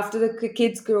on, after the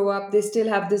kids grow up, they still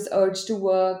have this urge to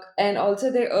work. And also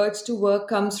their urge to work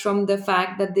comes from the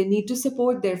fact that they need to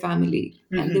support their family.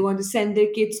 Mm-hmm. And they want to send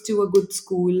their kids to a good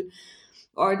school,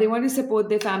 or they want to support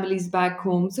their families back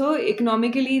home. So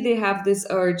economically, they have this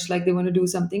urge, like they want to do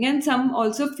something. And some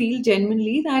also feel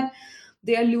genuinely that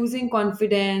they are losing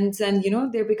confidence and,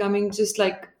 they're becoming just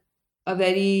like a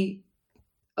very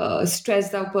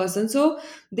stressed out person. So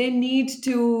they need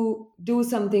to do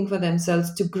something for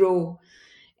themselves to grow.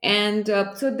 And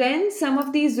so then some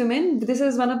of these women, this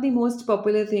is one of the most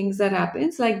popular things that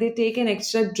happens, like they take an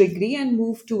extra degree and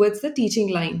move towards the teaching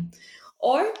line,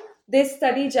 or they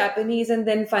study Japanese and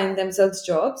then find themselves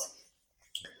jobs.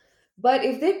 But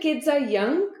if their kids are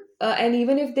young, and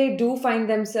even if they do find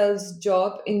themselves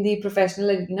job in the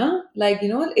professional arena,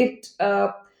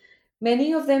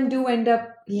 many of them do end up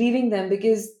leaving them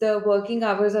because the working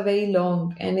hours are very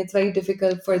long and it's very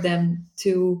difficult for them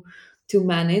to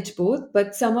manage both.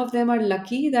 But some of them are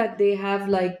lucky that they have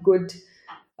like good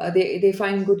they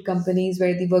find good companies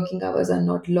where the working hours are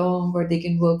not long, or they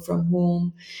can work from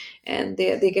home, and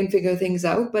they can figure things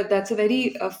out. But that's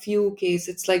a few case.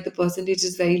 It's like the percentage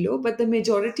is very low, but the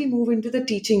majority move into the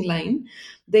teaching line.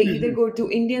 They either go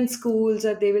to Indian schools,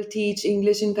 or they will teach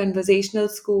English in conversational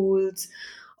schools,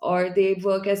 or they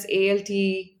work as ALT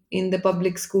in the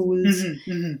public schools.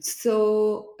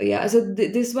 So yeah, so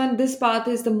this path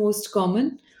is the most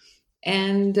common.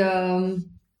 And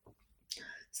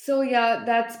so yeah,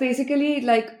 that's basically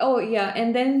like, oh yeah,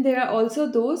 and then there are also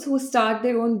those who start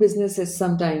their own businesses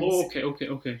sometimes. Oh,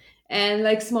 okay. And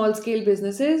like small scale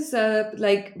businesses,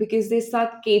 like because they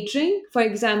start catering. For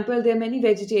example, there are many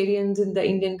vegetarians in the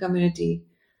Indian community,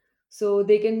 so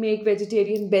they can make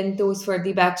vegetarian bentos for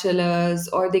the bachelors,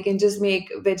 or they can just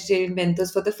make vegetarian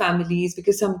bentos for the families,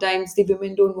 because sometimes the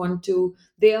women don't want to,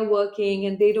 they are working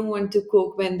and they don't want to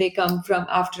cook when they come from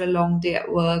after a long day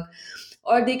at work.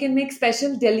 Or they can make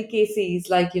special delicacies,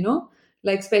 like,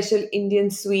 like special Indian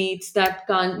sweets that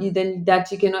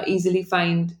you cannot easily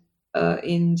find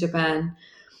in Japan.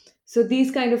 So these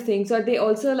kind of things. Or they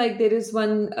also, like, there is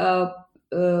one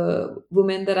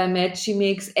woman that I met, she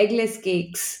makes eggless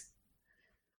cakes.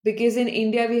 Because in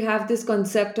India, we have this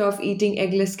concept of eating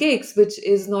eggless cakes, which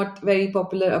is not very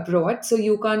popular abroad. So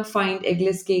you can't find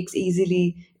eggless cakes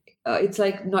easily. It's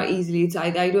like not easily. I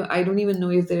don't even know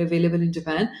if they're available in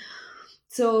Japan.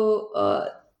 So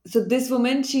this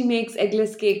woman, she makes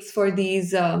eggless cakes for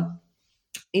these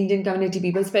Indian community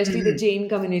people, especially the Jain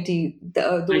community,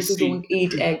 those who don't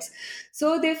eat eggs.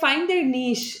 So they find their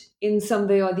niche in some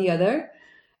way or the other.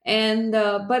 And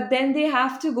but then they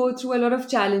have to go through a lot of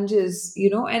challenges,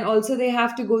 and also they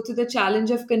have to go through the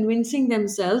challenge of convincing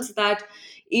themselves that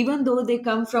even though they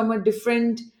come from a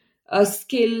different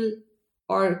skill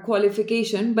or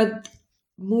qualification, but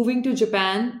moving to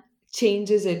Japan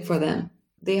changes it for them.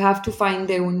 They have to find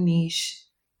their own niche.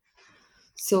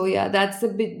 So yeah, that's a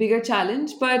bit bigger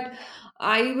challenge. But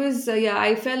I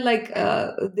felt like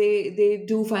they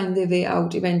do find their way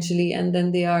out eventually, and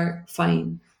then they are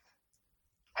fine.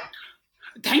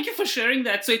 Thank you for sharing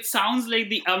that. So it sounds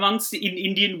like amongst the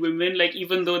Indian women, like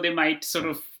even though they might sort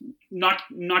of not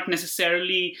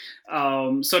necessarily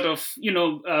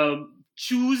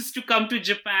choose to come to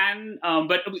Japan,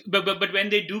 but when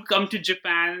they do come to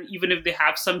Japan, even if they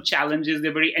have some challenges,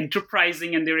 they're very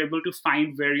enterprising, and they're able to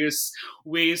find various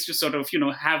ways to sort of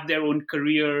have their own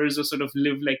careers, or sort of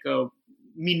live like a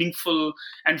meaningful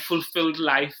and fulfilled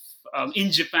life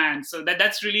in Japan. So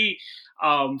that's really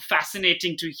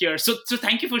fascinating to hear. So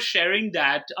thank you for sharing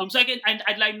that. So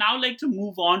I'd like to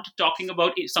move on to talking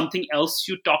about something else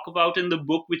you talk about in the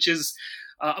book, which is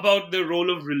about the role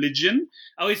of religion.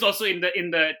 It's also in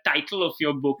the title of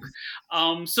your book.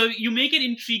 So you make an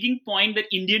intriguing point that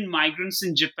Indian migrants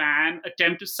in Japan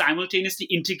attempt to simultaneously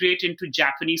integrate into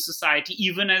Japanese society,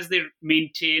 even as they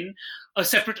maintain a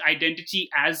separate identity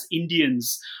as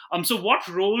Indians. So what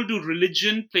role do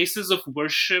religion, places of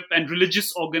worship, and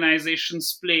religious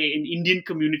organizations play in Indian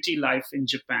community life in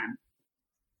Japan?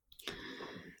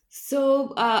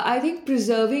 So I think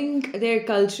preserving their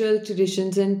cultural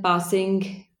traditions and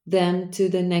passing them to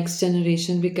the next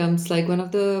generation becomes like one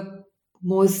of the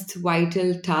most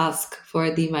vital tasks for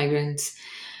the migrants.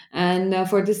 And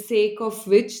for the sake of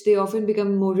which they often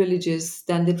become more religious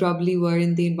than they probably were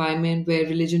in the environment where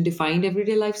religion defined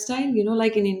everyday lifestyle.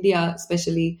 Like in India,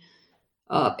 especially,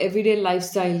 everyday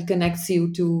lifestyle connects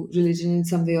you to religion in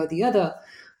some way or the other.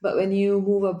 But when you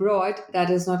move abroad, that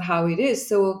is not how it is.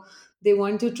 So they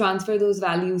want to transfer those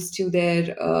values to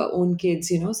their own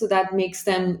kids, so that makes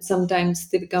them, sometimes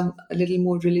they become a little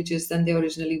more religious than they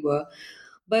originally were.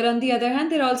 But on the other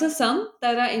hand, there are also some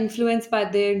that are influenced by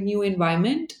their new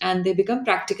environment and they become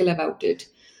practical about it.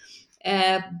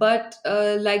 But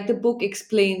like the book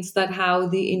explains that how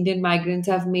the Indian migrants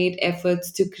have made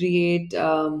efforts to create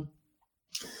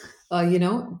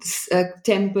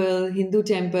temple, Hindu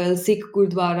temple, Sikh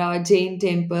Gurdwara, Jain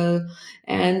temple,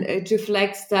 and it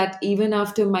reflects that even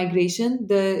after migration,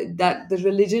 the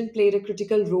religion played a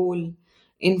critical role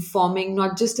in forming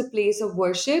not just a place of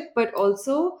worship, but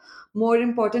also, more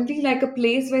importantly, like a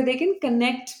place where they can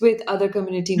connect with other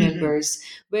community members,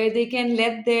 where they can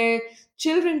let their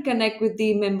children connect with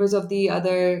the members of the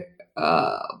other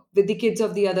with the kids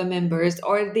of the other members,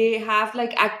 or they have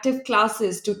like active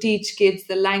classes to teach kids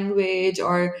the language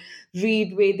or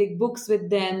read Vedic books with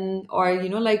them, or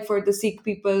like for the Sikh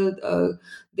people,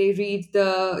 they read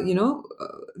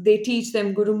they teach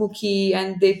them Gurumukhi,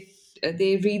 and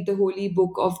they read the holy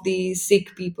book of the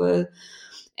Sikh people.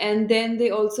 And then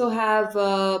they also have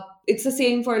it's the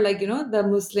same for the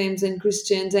Muslims and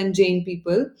Christians and Jain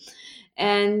people.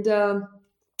 And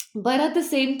but at the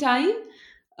same time,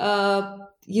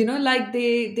 like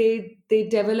they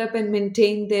develop and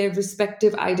maintain their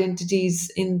respective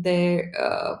identities in their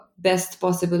best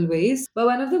possible ways. But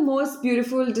one of the most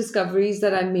beautiful discoveries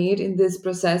that I made in this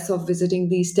process of visiting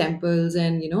these temples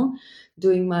and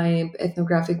doing my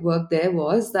ethnographic work there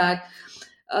was that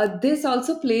this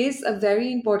also plays a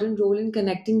very important role in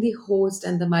connecting the host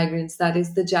and the migrants, that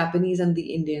is, the Japanese and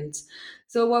the Indians.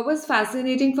 So, what was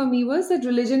fascinating for me was that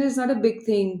religion is not a big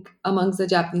thing amongst the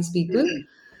Japanese people,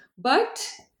 but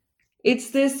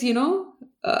it's this,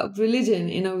 religion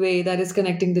in a way that is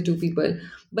connecting the two people.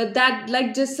 But that,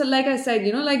 like, just like I said,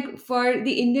 like for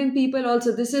the Indian people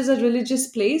also, this is a religious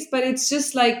place, but it's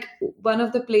just like one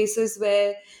of the places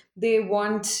where they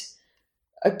want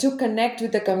to connect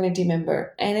with the community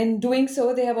member. And in doing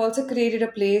so, they have also created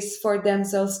a place for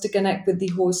themselves to connect with the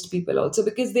host people also,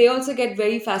 because they also get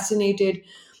very fascinated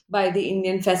by the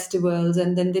Indian festivals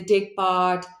and then they take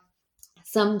part.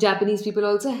 Some Japanese people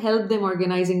also help them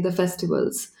organizing the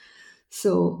festivals.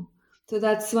 So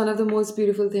that's one of the most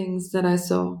beautiful things that I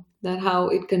saw, that how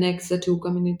it connects the two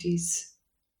communities.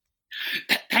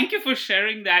 Thank you for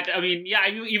sharing that. I mean, yeah,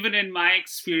 even in my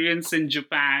experience in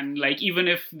Japan, like even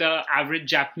if the average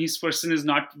Japanese person is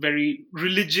not very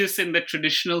religious in the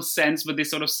traditional sense, but they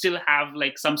sort of still have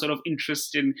like some sort of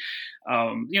interest in,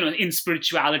 in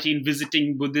spirituality, in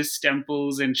visiting Buddhist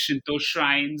temples and Shinto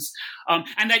shrines.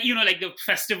 And that, like the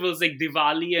festivals like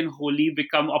Diwali and Holi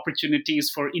become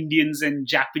opportunities for Indians and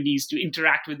Japanese to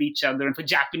interact with each other and for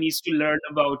Japanese to learn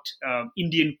about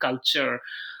Indian culture.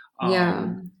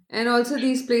 Yeah. And also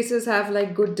these places have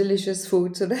like good, delicious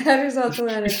food. So that is also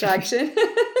an attraction.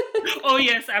 Oh,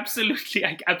 yes, absolutely.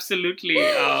 Absolutely.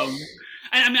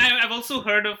 And I mean, I've also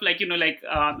heard of like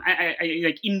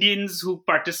Indians who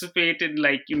participate in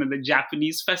like, the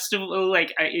Japanese festival.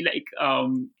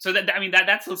 So that, I mean,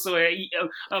 that's also a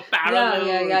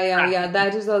parallel. Yeah.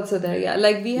 That is also there. Yeah.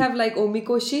 Like we have like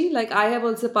Omikoshi. Like I have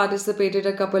also participated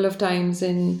a couple of times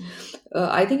in,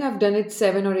 I think I've done it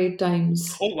 7 or 8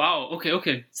 times. Oh, wow.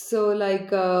 Okay. So like,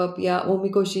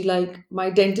 Omikoshi, like my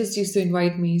dentist used to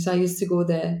invite me. So I used to go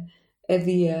there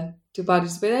every year to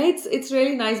participate. And it's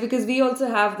really nice because we also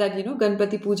have that,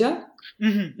 Ganpati Puja,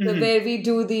 so where we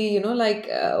do the,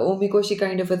 Omikoshi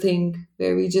kind of a thing,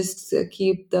 where we just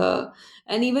keep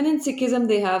and even in Sikhism,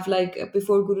 they have like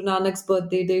before Guru Nanak's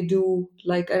birthday, they do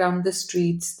like around the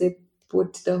streets, they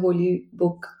put the holy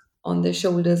book on their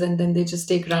shoulders and then they just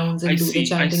take rounds and do the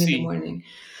chanting in the morning.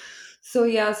 So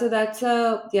yeah, so that's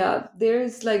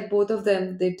there's like both of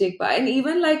them, they take part. And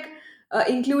even like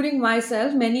including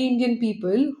myself, many Indian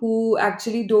people who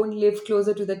actually don't live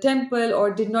closer to the temple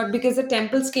or did not, because the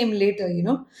temples came later,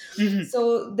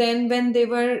 So then when they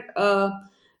were,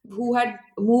 who had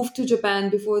moved to Japan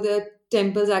before the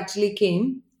temples actually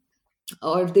came,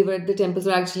 or the temples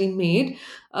were actually made,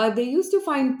 they used to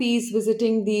find peace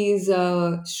visiting these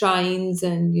shrines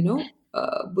and,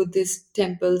 Buddhist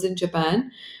temples in Japan.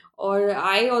 Or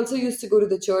I also used to go to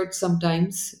the church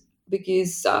sometimes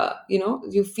because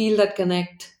you feel that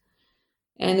connect,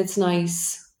 and it's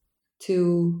nice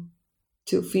to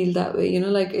feel that way,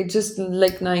 like it's just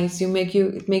like nice, it makes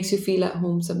you feel at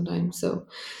home sometimes.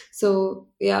 So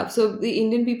yeah, so the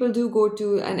Indian people do go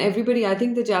to, and everybody, I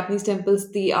think the Japanese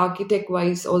temples, the architect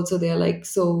wise also, they're like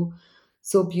so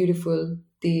beautiful.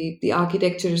 The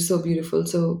architecture is so beautiful,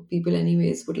 so people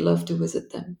anyways would love to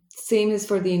visit them. Same is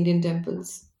for the Indian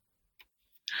temples.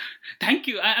 Thank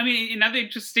you. I mean, another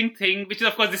interesting thing, which is,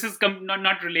 of course, this is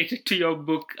not related to your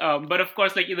book, but of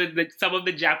course, like some of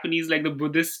the Japanese, like the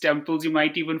Buddhist temples, you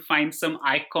might even find some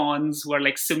icons who are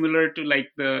like similar to like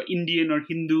the Indian or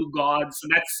Hindu gods. So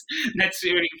that's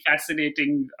really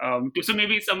fascinating. So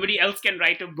maybe somebody else can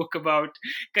write a book about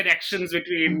connections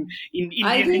between Indian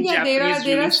and Japanese.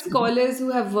 There are scholars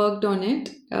who have worked on it,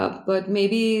 but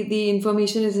maybe the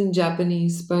information is in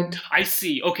Japanese. But I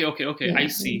see. Okay. Yeah. I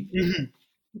see. Mm-hmm.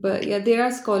 But yeah, there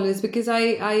are scholars, because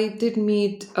I did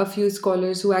meet a few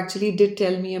scholars who actually did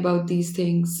tell me about these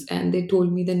things, and they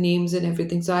told me the names and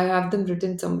everything. So I have them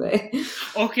written somewhere.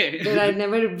 Okay. But I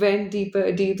never went deep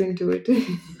into it.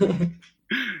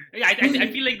 Yeah, I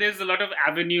feel like there's a lot of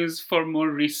avenues for more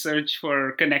research,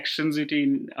 for connections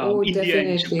between India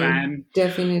and Japan.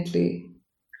 Definitely.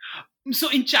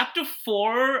 So in chapter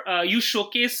 4, you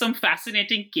showcase some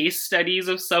fascinating case studies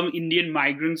of some Indian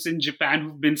migrants in Japan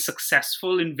who've been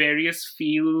successful in various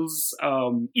fields,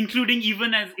 including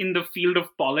even as in the field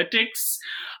of politics.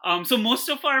 So most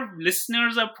of our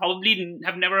listeners are probably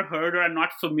have never heard or are not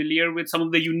familiar with some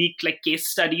of the unique case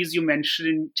studies you mentioned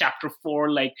in chapter 4.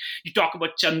 Like you talk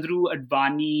about Chandru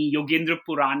Advani, Yogendra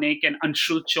Puranik, and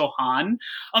Anshul Chauhan.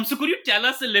 So could you tell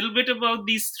us a little bit about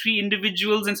these 3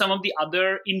 individuals and some of the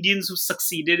other Indians who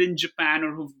succeeded in Japan,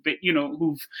 or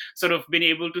who've sort of been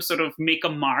able to sort of make a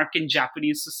mark in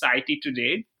Japanese society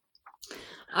today?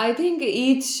 I think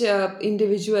each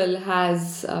individual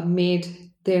has made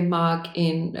their mark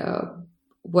in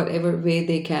whatever way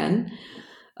they can.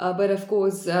 But of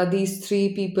course, these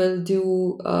 3 people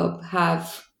do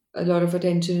have a lot of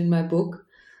attention in my book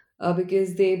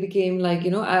because they became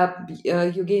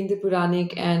Yogendra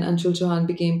Puranik and Anshul Chauhan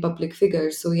became public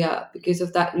figures. So yeah, because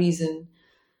of that reason,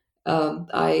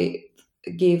 I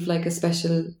gave a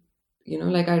special,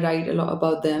 I write a lot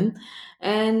about them.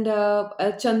 And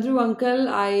Chandru uncle,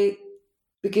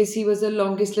 because he was the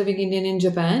longest living Indian in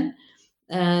Japan,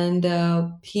 and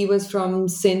he was from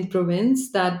Sindh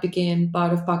province that became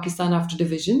part of Pakistan after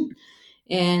division,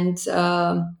 and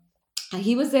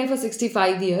he was there for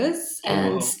 65 years,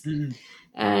 and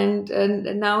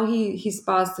now he's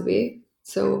passed away.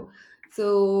 So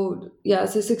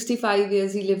 65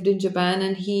 years he lived in Japan,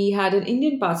 and he had an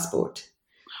Indian passport.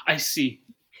 I see.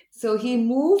 So he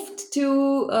moved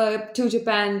to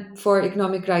Japan for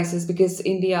economic crisis because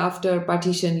India after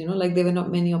partition, there were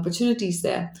not many opportunities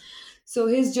there. So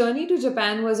his journey to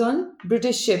Japan was on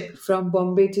British ship from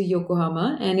Bombay to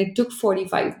Yokohama, and it took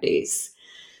 45 days.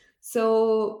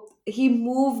 So he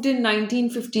moved in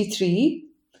 1953,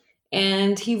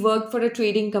 and he worked for a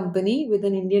trading company with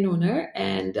an Indian owner.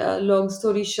 And long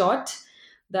story short,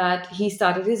 that he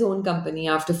started his own company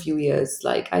after a few years.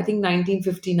 I think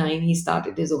 1959, he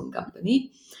started his own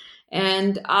company.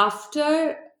 And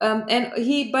after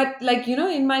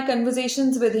in my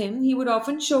conversations with him, he would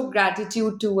often show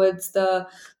gratitude towards the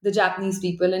Japanese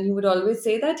people, and he would always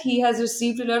say that he has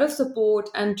received a lot of support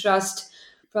and trust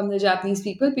from the Japanese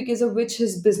people, because of which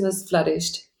his business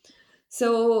flourished.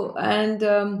 So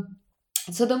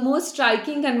the most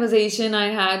striking conversation I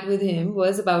had with him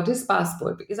was about his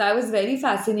passport, because I was very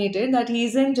fascinated that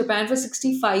he's in Japan for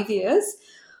 65 years,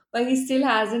 but he still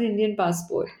has an Indian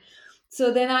passport. So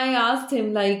then I asked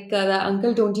him,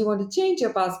 uncle, don't you want to change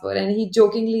your passport? And he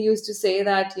jokingly used to say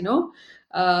that,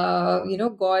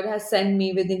 God has sent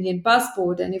me with Indian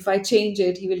passport, and if I change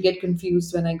it, he will get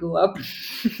confused when I go up.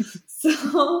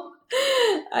 So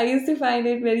I used to find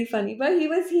it very funny. But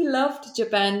he loved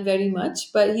Japan very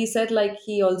much. But he said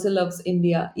he also loves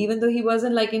India, even though he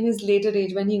wasn't in his later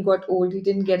age. When he got old, he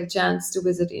didn't get a chance to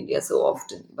visit India so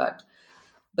often.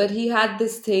 But he had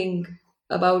this thing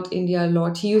about India a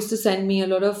lot. He used to send me a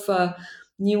lot of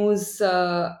news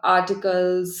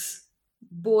articles,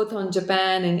 both on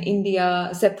Japan and India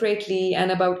separately, and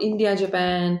about India,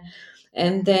 Japan.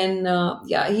 And then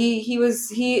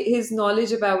his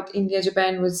knowledge about India,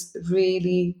 Japan was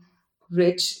really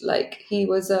rich. He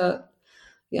was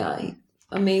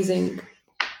amazing.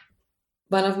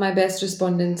 One of my best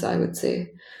respondents, I would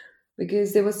say,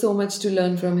 because there was so much to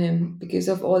learn from him because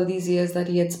of all these years that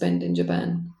he had spent in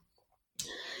Japan.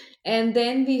 And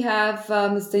then we have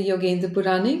Mr. Yogendra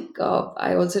Puranik.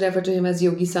 I also refer to him as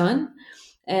Yogi-san.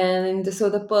 And so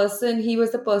he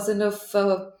was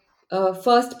the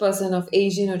first person of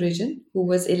Asian origin who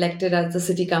was elected as the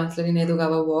city councillor in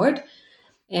Edogawa ward.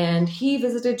 And he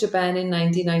visited Japan in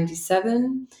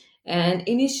 1997, and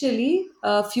initially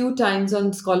a few times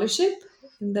on scholarship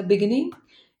in the beginning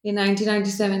in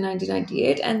 1997,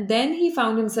 1998. And then he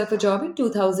found himself a job in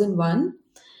 2001.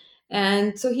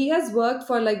 And so he has worked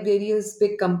for various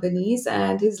big companies,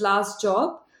 and his last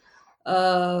job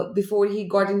before he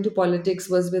got into politics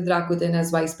was with Rakuten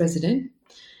as vice president.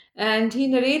 And he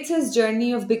narrates his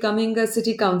journey of becoming a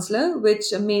city councillor,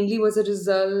 which mainly was a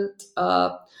result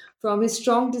from his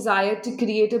strong desire to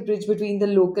create a bridge between the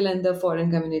local and the foreign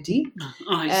community.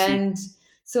 I see. And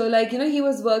so, he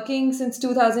was working since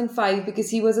 2005 because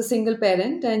he was a single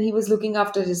parent and he was looking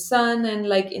after his son. And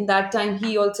in that time,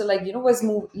 he also was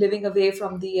living away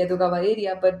from the Edogawa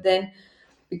area. But then,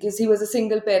 because he was a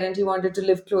single parent, he wanted to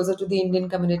live closer to the Indian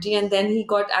community. And then he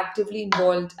got actively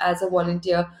involved as a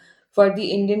volunteer for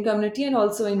the Indian community and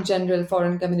also in general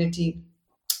foreign community.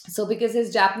 So because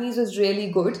his Japanese was really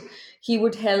good, he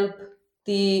would help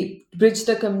bridge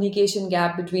the communication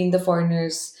gap between the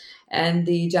foreigners and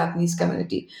the Japanese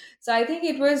community. So I think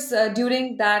it was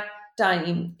during that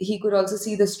time he could also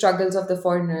see the struggles of the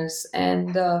foreigners.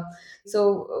 And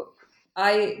so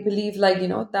I believe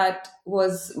that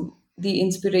was the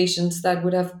inspirations that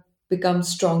would have become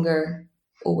stronger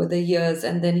over the years.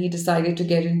 And then he decided to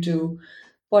get into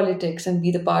politics and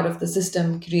be the part of the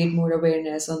system, create more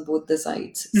awareness on both the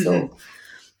sides.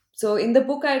 So in the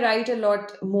book, I write a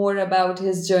lot more about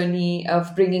his journey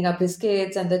of bringing up his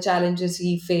kids and the challenges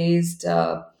he faced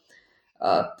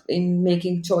in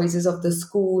making choices of the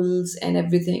schools and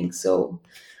everything. So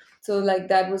like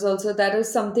that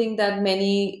is something that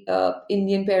many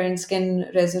Indian parents can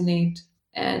resonate.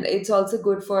 And it's also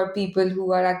good for people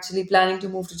who are actually planning to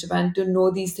move to Japan to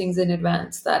know these things in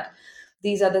advance, that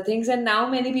these are the things. And now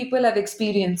many people have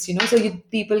experience, so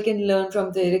people can learn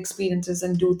from their experiences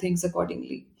and do things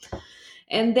accordingly.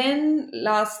 And then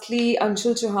lastly,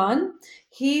 Anshul Chauhan,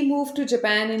 he moved to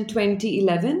Japan in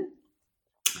 2011.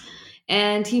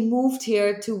 And he moved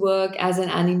here to work as an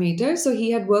animator. So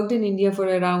he had worked in India for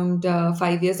around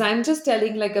 5 years. I'm just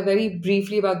telling like a very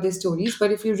briefly about their stories,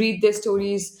 but if you read their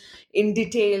stories in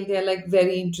detail, they're like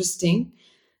very interesting.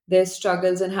 Their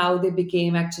struggles and how they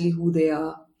became actually who they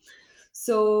are.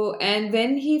 So, and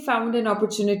when he found an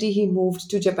opportunity, he moved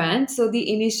to Japan. So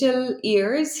the initial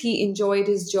years, he enjoyed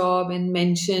his job and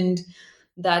mentioned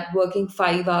that working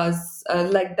 5 hours,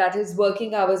 like that his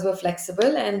working hours were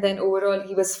flexible, and then overall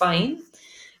he was fine.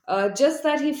 Just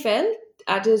that he felt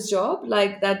at his job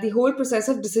like that the whole process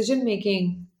of decision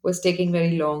making was taking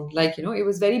very long. Like, it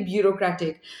was very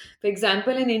bureaucratic. For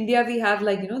example, in India, we have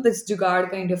like, this jugaad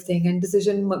kind of thing, and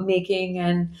decision making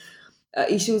and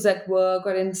issues at work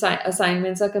or in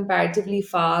assignments are comparatively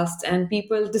fast and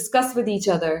people discuss with each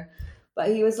other. But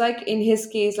he was like, in his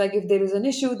case, like if there is an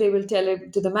issue, they will tell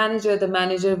it to the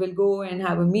manager will go and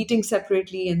have a meeting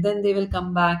separately, and then they will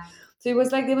come back. So it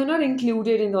was like they were not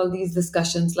included in all these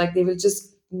discussions, like they will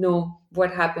just know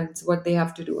what happens, what they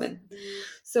have to do. And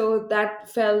so that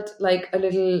felt like a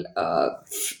little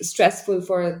stressful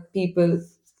for people,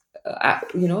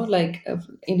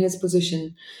 in his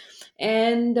position.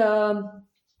 And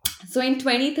so in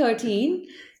 2013,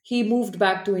 he moved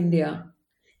back to India.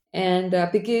 And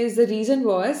because the reason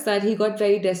was that he got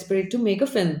very desperate to make a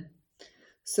film.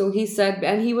 So he said,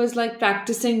 and he was like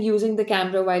practicing using the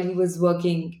camera while he was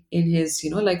working in his,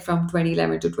 like from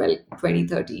 2011 to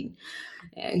 2013.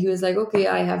 He was like, okay,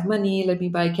 I have money, let me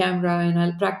buy a camera and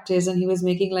I'll practice. And he was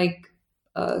making like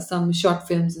some short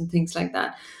films and things like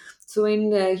that. So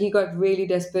when he got really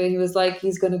desperate, he was like,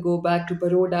 he's going to go back to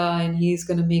Baroda and he's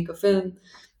going to make a film.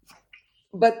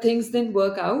 But things didn't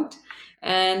work out.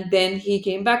 And then he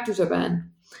came back to Japan.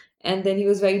 And then he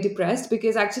was very depressed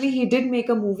because actually he did make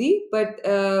a movie, but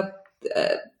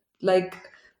like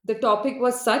the topic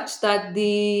was such that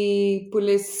the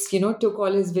police, took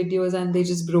all his videos and they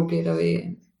just broke it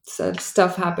away. So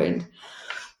stuff happened.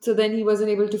 So then he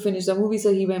wasn't able to finish the movie.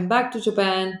 So he went back to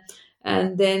Japan.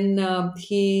 And then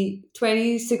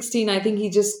 2016, I think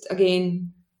he just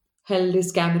again held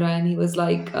his camera and he was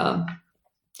like,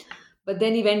 but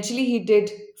then eventually he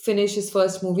did finish his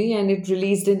first movie and it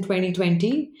released in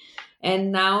 2020.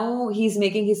 And now he's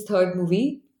making his third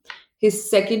movie.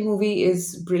 His second movie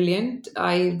is brilliant.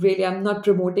 I'm not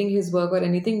promoting his work or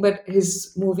anything, but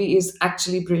his movie is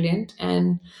actually brilliant.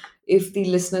 And if the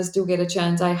listeners do get a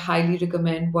chance, I highly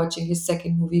recommend watching his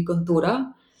second movie,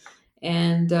 Kontora.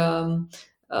 And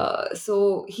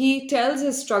so he tells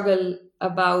his struggle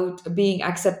about being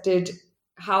accepted,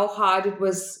 how hard it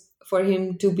was for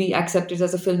him to be accepted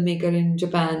as a filmmaker in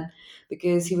Japan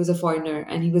because he was a foreigner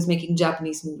and he was making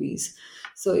Japanese movies.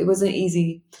 So it wasn't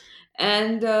easy.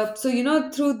 And so,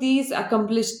 through these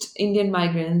accomplished Indian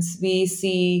migrants, we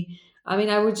see,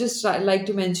 I would just like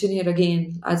to mention here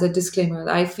again as a disclaimer,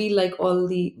 I feel like all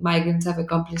the migrants have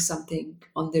accomplished something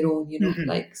on their own,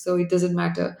 so it doesn't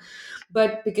matter.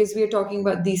 But because we are talking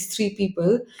about these three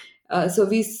people, so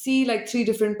we see like three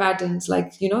different patterns.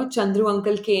 Like, Chandru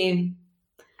uncle came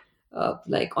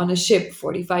like on a ship,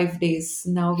 45 days.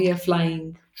 Now we are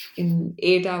flying in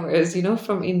 8 hours,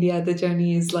 from India. The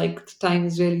journey is like, the time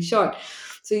is really short.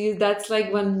 So that's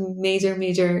like one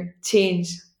major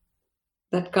change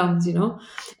that comes,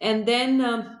 And then,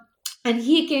 and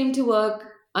he came to work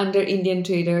under Indian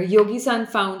trader. Yogi-san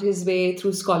found his way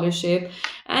through scholarship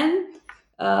and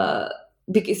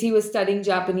because he was studying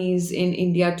Japanese in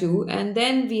India too. And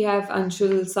then we have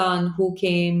Anshul-san, who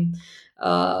came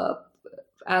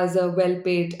as a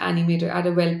well-paid animator, at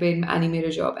a well-paid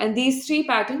animator job. And these three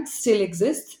patterns still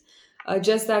exist,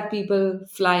 just that people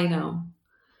fly now.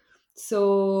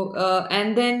 So,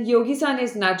 and then Yogi-san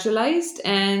is naturalized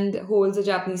and holds a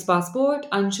Japanese passport.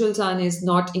 Anshul-san is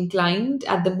not inclined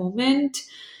at the moment,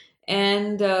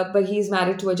 and but he's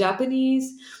married to a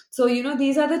Japanese. So,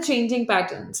 these are the changing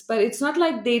patterns. But it's not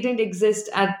like they didn't exist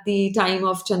at the time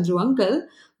of Chandru uncle.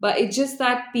 But it's just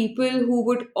that people who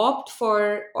would opt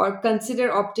for or consider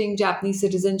opting Japanese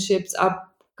citizenships are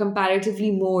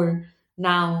comparatively more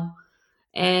now,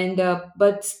 and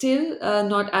but still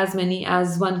not as many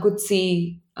as one could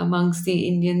see amongst the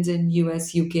Indians in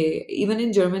US, UK. Even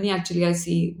in Germany, actually, I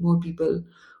see more people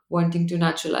wanting to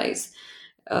naturalize.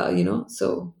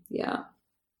 So yeah.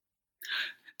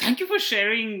 Thank you for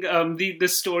sharing the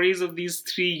stories of these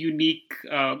three unique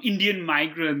Indian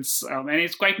migrants. And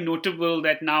it's quite notable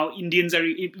that now Indians are,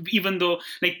 even though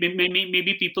like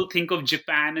maybe people think of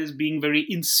Japan as being very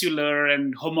insular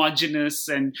and homogenous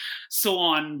and so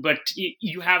on, but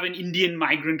you have an Indian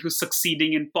migrant who's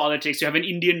succeeding in politics. You have an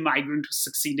Indian migrant who's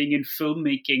succeeding in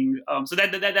filmmaking. So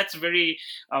that's very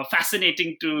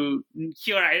fascinating to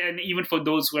hear. And even for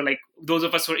those who are like, those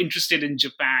of us who are interested in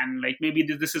Japan, like maybe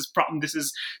this is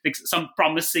like some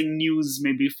promising news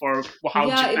maybe for how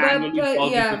Japan will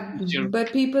evolve in the future.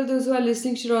 But people, those who are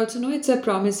listening, should also know it's a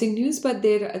promising news, but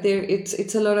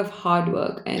it's a lot of hard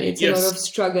work, and it's a lot of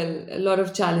struggle, a lot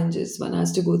of challenges one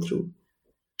has to go through.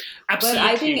 Absolutely.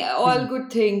 But I think all good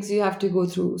things, you have to go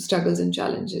through struggles and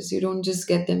challenges. You don't just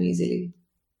get them easily.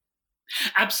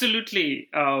 Absolutely.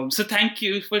 So thank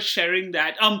you for sharing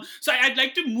that. So I'd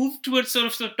like to move towards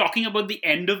sort of talking about the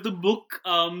end of the book.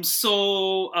 In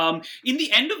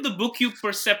the end of the book, you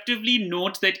perceptively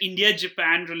note that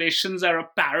India-Japan relations are a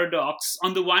paradox.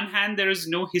 On the one hand, there is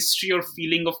no history or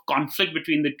feeling of conflict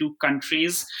between the two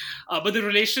countries, but the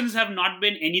relations have not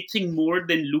been anything more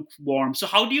than lukewarm. So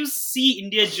how do you see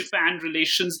India-Japan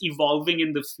relations evolving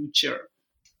in the future?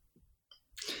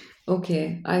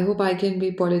 Okay, I hope I can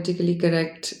be politically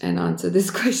correct and answer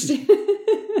this question.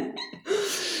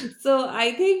 So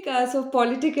I think, so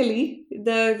politically,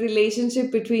 the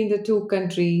relationship between the two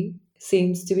countries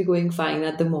seems to be going fine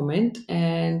at the moment.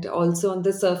 And also on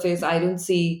the surface, I don't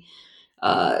see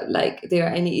like there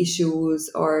are any issues,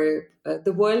 or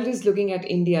the world is looking at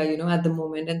India, at the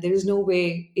moment. And there is no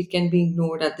way it can be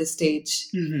ignored at this stage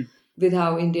with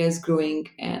how India is growing.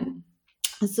 And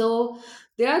so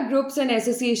there are groups and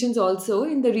associations also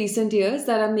in the recent years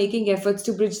that are making efforts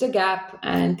to bridge the gap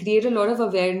and create a lot of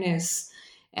awareness.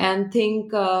 And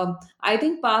I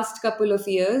think past couple of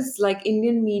years, like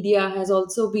Indian media has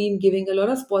also been giving a lot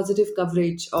of positive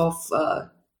coverage of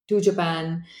to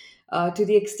Japan, to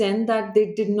the extent that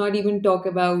they did not even talk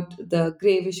about the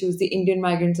grave issues the Indian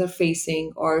migrants are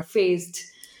facing or faced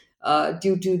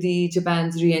due to the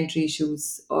Japan's re-entry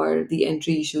issues or the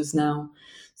entry issues now.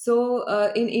 So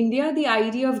in India, the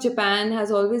idea of Japan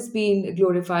has always been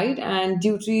glorified, and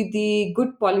due to the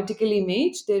good political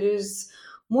image, there is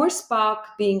more spark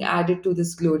being added to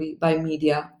this glory by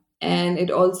media. And it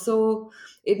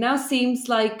now seems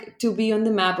like to be on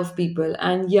the map of people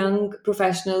and young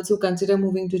professionals who consider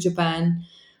moving to Japan.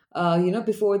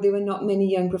 Before there were not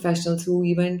many young professionals who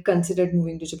even considered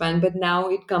moving to Japan, but now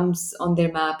it comes on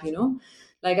their map,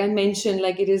 Like I mentioned,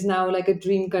 like it is now like a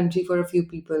dream country for a few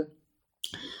people.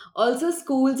 Also,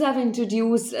 schools have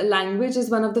introduced language as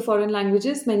one of the foreign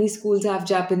languages. Many schools have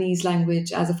Japanese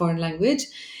language as a foreign language.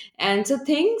 And so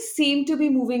things seem to be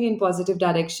moving in positive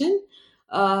direction.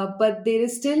 But there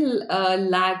is still a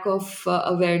lack of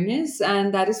awareness.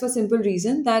 And that is for simple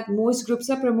reason that most groups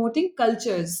are promoting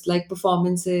cultures like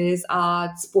performances,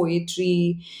 arts,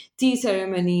 poetry, tea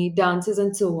ceremony, dances,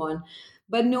 and so on.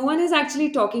 But no one is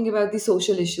actually talking about the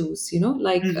social issues,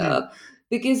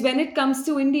 because when it comes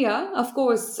to India, of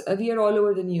course, we are all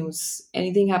over the news.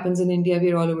 Anything happens in India, we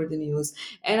are all over the news.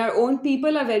 And our own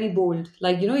people are very bold.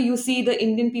 Like, you see the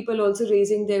Indian people also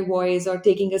raising their voice or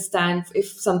taking a stand if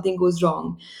something goes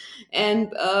wrong. And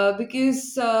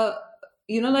because,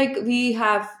 we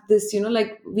have this,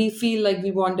 we feel like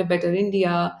we want a better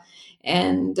India.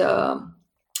 And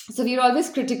so we're always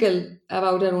critical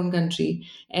about our own country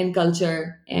and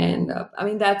culture. And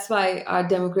that's why our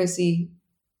democracy,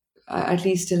 at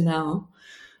least till now,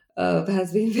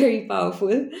 has been very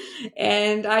powerful.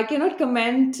 And I cannot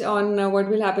comment on what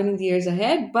will happen in the years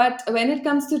ahead. But when it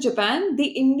comes to Japan, the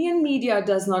Indian media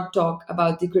does not talk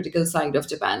about the critical side of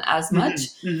Japan as much.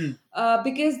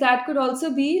 Because that could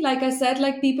also be, like I said,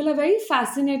 like people are very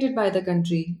fascinated by the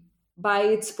country, by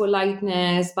its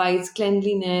politeness, by its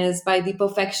cleanliness, by the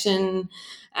perfection,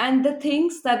 and the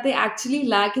things that they actually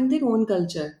lack in their own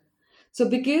culture. So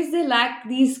because they lack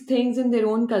these things in their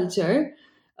own culture,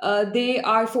 they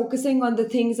are focusing on the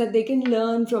things that they can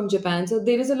learn from Japan. So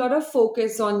there is a lot of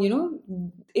focus on,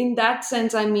 in that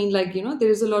sense, there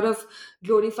is a lot of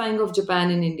glorifying of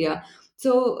Japan in India.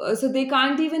 So they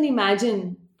can't even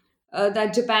imagine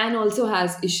that Japan also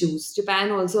has issues.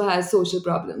 Japan also has social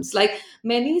problems. Like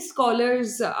many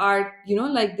scholars are,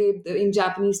 they in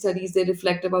Japanese studies, they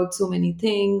reflect about so many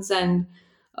things and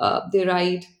they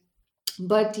write.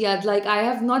 But yeah, I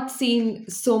have not seen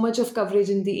so much of coverage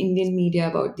in the Indian media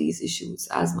about these issues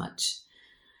as much.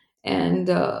 And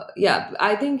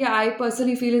I think I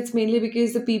personally feel it's mainly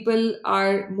because the people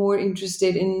are more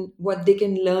interested in what they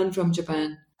can learn from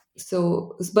Japan.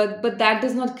 So, but that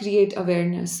does not create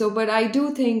awareness. So, but I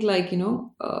do think, like, in a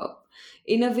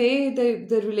way,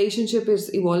 the relationship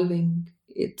is evolving.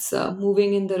 It's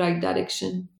moving in the right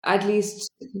direction, at least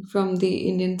from the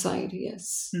Indian side.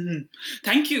 Yes. Mhm.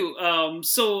 Thank you.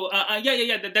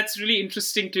 That's really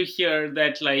interesting to hear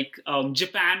that, like,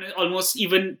 Japan, almost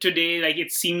even today, like,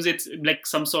 it seems it's like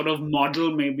some sort of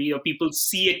model, maybe, or people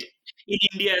see it in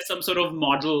India as some sort of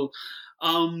model.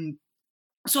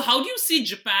 So how do you see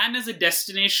Japan as a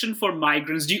destination for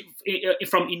migrants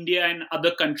from India and other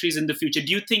countries in the future?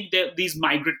 Do you think that these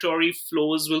migratory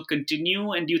flows will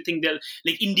continue? And do you think that,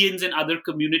 like, Indians and other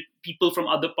people from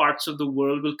other parts of the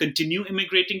world will continue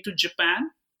immigrating to Japan?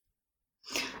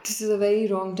 This is a very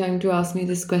wrong time to ask me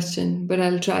this question, but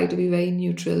I'll try to be very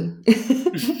neutral.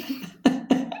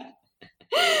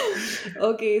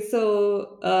 Okay,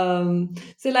 so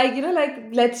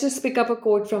let's just pick up a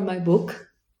quote from my book.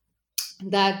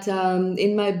 That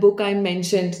in my book I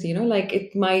mentioned, like,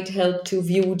 it might help to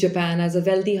view Japan as a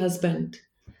wealthy husband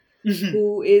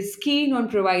who is keen on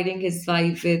providing his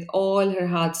wife with all her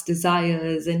heart's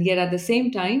desires, and yet at the same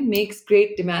time makes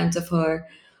great demands of her,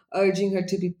 urging her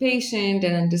to be patient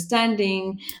and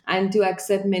understanding and to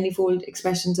accept manifold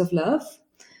expressions of love.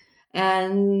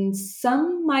 And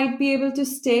some might be able to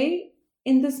stay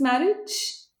in this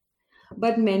marriage,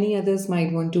 but many others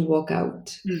might want to walk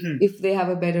out if they have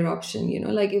a better option,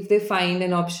 like if they find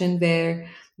an option where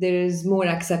there is more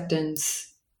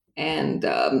acceptance. And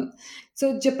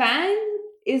so Japan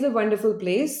is a wonderful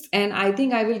place, and I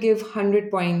think I will give 100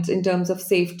 points in terms of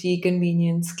safety,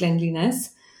 convenience, cleanliness.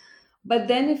 But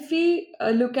then if we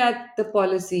look at the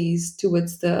policies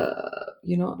towards the,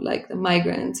 like the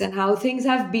migrants and how things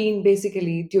have been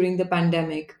basically during the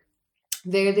pandemic,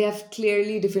 where they have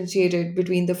clearly differentiated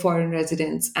between the foreign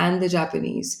residents and the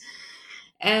Japanese.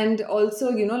 And also,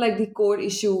 like the core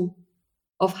issue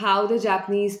of how the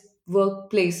Japanese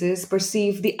workplaces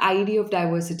perceive the idea of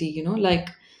diversity, like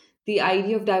the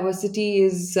idea of diversity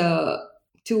is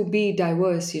to be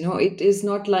diverse, it is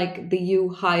not like you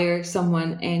hire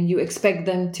someone and you expect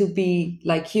them to be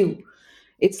like you.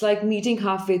 It's like meeting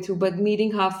halfway through, but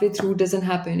meeting halfway through doesn't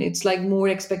happen. It's like more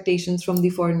expectations from the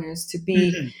foreigners to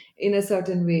be in a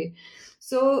certain way.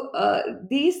 So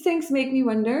these things make me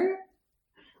wonder.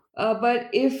 But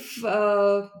if,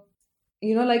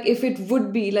 if it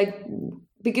would be like,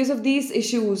 because of these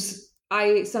issues,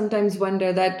 I sometimes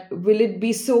wonder that will it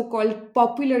be so-called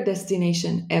popular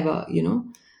destination ever,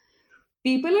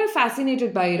 People are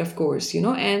fascinated by it, of course,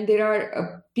 and there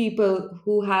are people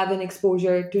who have an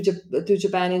exposure to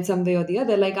Japan in some way or the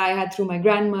other, like I had through my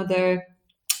grandmother.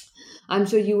 I'm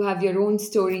sure you have your own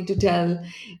story to tell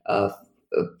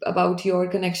about your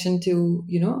connection to,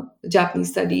 Japanese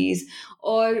studies,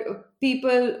 or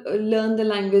people learn the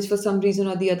language for some reason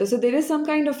or the other. So there is some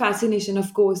kind of fascination,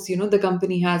 of course, the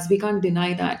company has. We can't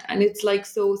deny that. And it's like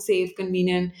so safe,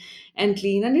 convenient, and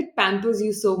clean, and it pampers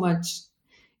you so much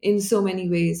in so many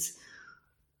ways.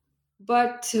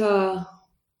 But but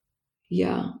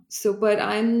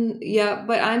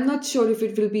I'm not sure if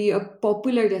it will be a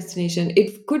popular destination.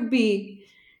 It could be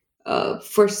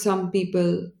for some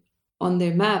people on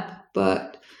their map,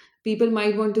 but people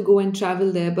might want to go and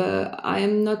travel there. But I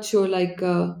am not sure, like,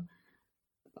 I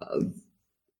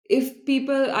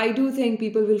do think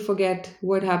people will forget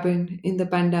what happened in the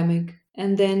pandemic,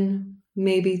 and then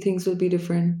maybe things will be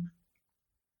different.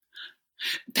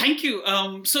 Thank you.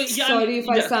 Sorry if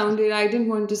I didn't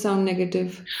want to sound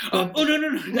negative. No,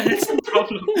 that's no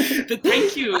problem.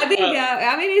 Thank you. I think,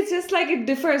 it's just like it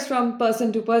differs from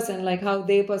person to person, like how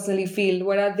they personally feel.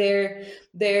 What are their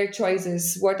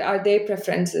choices? What are their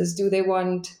preferences? Do they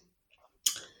want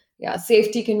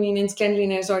safety, convenience,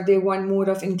 cleanliness, or they want more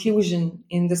of inclusion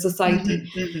in the society?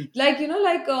 Like,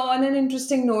 on an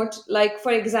interesting note, like,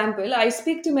 for example, I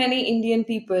speak to many Indian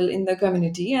people in the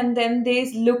community, and then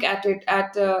they look at it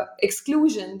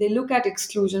exclusion. They look at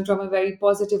exclusion from a very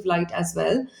positive light as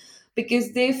well,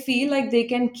 because they feel like they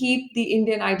can keep the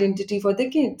Indian identity for the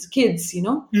kids, because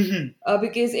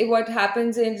what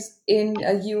happens in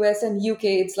US and UK,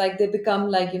 it's like they become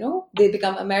like, they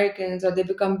become Americans or they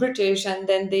become British, and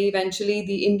then eventually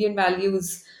the Indian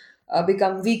values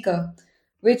become weaker,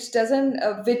 which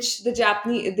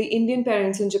the Indian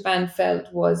parents in Japan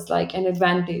felt was like an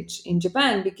advantage in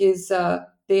Japan, because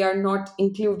they are not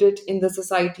included in the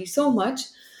society so much.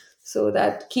 So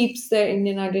that keeps their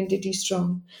Indian identity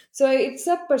strong. So it's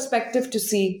a perspective to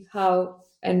see how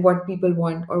and what people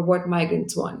want or what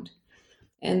migrants want.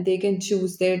 And they can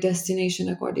choose their destination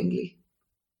accordingly.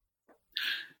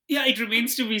 Yeah, it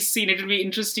remains to be seen. It will be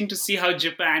interesting to see how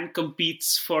Japan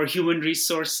competes for human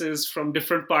resources from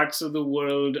different parts of the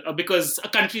world, because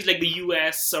countries like the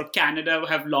US or Canada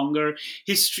have longer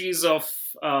histories of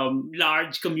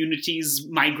large communities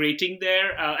migrating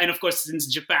there. And of course, since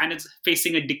Japan is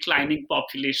facing a declining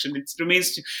population,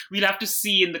 we'll have to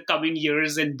see in the coming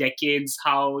years and decades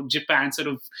how Japan sort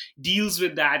of deals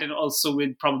with that, and also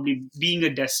with probably being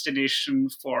a destination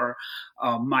for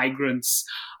migrants.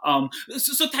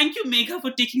 So thank you, Megha,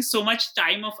 for taking so much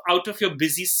time out of your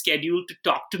busy schedule to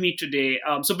talk to me today.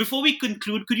 So before we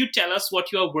conclude, could you tell us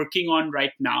what you are working on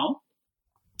right now?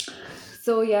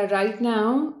 So yeah, right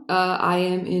now I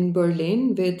am in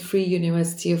Berlin with Free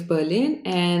University of Berlin,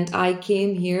 and I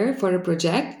came here for a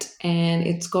project, and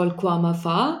it's called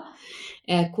QAMA-FA,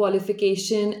 a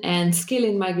qualification and skill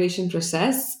in migration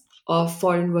process of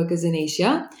foreign workers in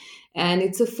Asia. And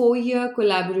it's a 4-year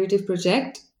collaborative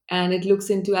project, and it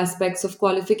looks into aspects of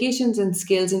qualifications and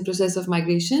skills in process of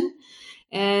migration.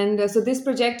 And so this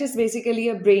project is basically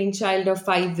a brainchild of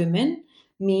 5 women,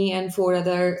 me and 4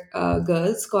 other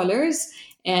girls scholars,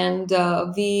 and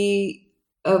we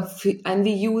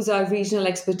use our regional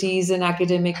expertise and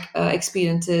academic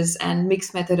experiences and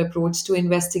mixed method approach to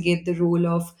investigate the role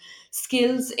of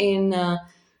skills in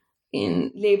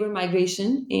labor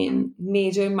migration in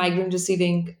major migrant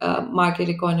receiving market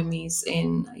economies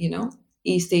in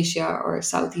East Asia or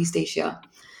Southeast Asia.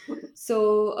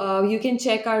 So you can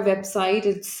check our website.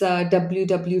 It's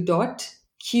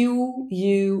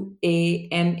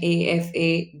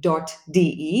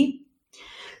www.QUAMAFA.de.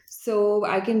 So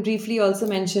I can briefly also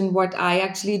mention what I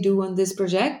actually do on this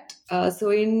project. And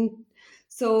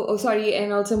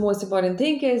also most important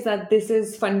thing is that this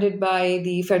is funded by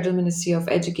the Federal Ministry of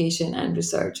Education and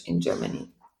Research in Germany.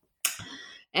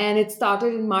 And it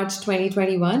started in March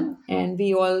 2021, and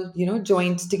we all,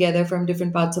 joined together from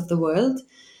different parts of the world.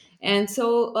 And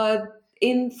so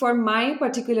for my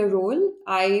particular role,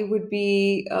 my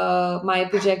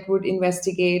project would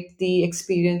investigate the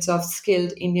experience of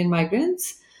skilled Indian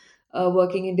migrants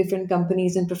working in different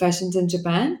companies and professions in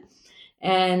Japan.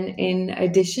 And in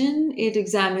addition, it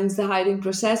examines the hiring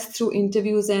process through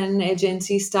interviews and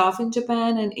agency staff in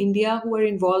Japan and India who are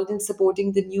involved in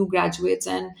supporting the new graduates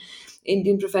and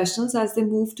Indian professionals as they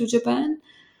move to Japan.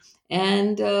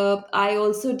 And I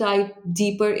also dive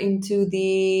deeper into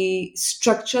the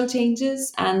structural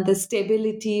changes and the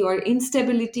stability or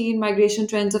instability in migration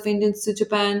trends of Indians to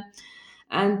Japan,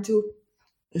 and to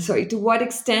what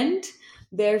extent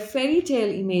their fairy tale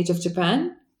image of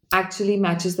Japan actually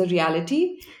matches the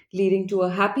reality, leading to a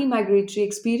happy migratory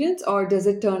experience, or does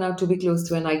it turn out to be close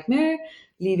to a nightmare,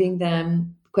 leaving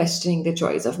them questioning the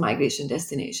choice of migration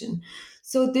destination.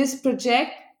 So this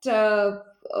project,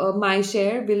 my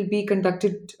share, will be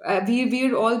conducted, we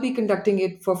will all be conducting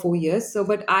it for 4 years.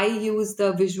 But I use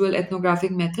the visual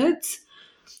ethnographic methods,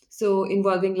 so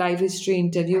involving live history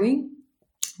interviewing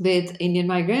with Indian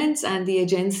migrants, and the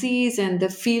agencies and the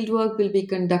fieldwork will be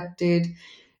conducted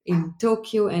in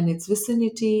Tokyo and its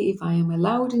vicinity, if I am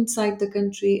allowed inside the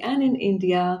country, and in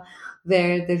India,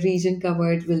 where the region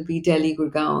covered will be Delhi,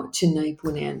 Gurgaon, Chennai,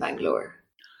 Pune, and Bangalore.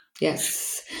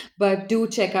 Yes, but do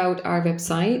check out our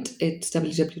website. It's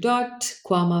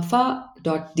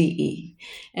www.QAMAFA.de.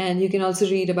 And you can also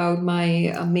read about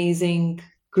my amazing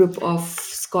group of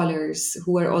scholars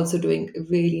who are also doing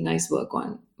really nice work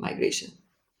on migration.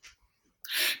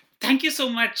 Thank you so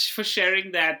much for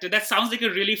sharing that. That sounds like a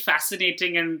really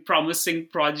fascinating and promising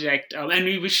project, and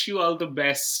we wish you all the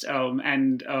best.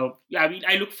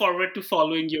 I look forward to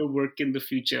following your work in the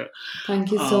future.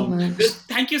 Thank you so much.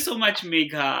 Thank you so much,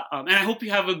 Megha, and I hope you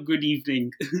have a good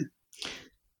evening.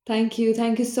 Thank you.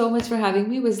 Thank you so much for having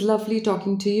me. It was lovely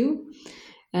talking to you.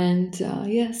 And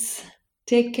yes,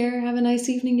 take care. Have a nice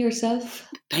evening yourself.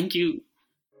 Thank you.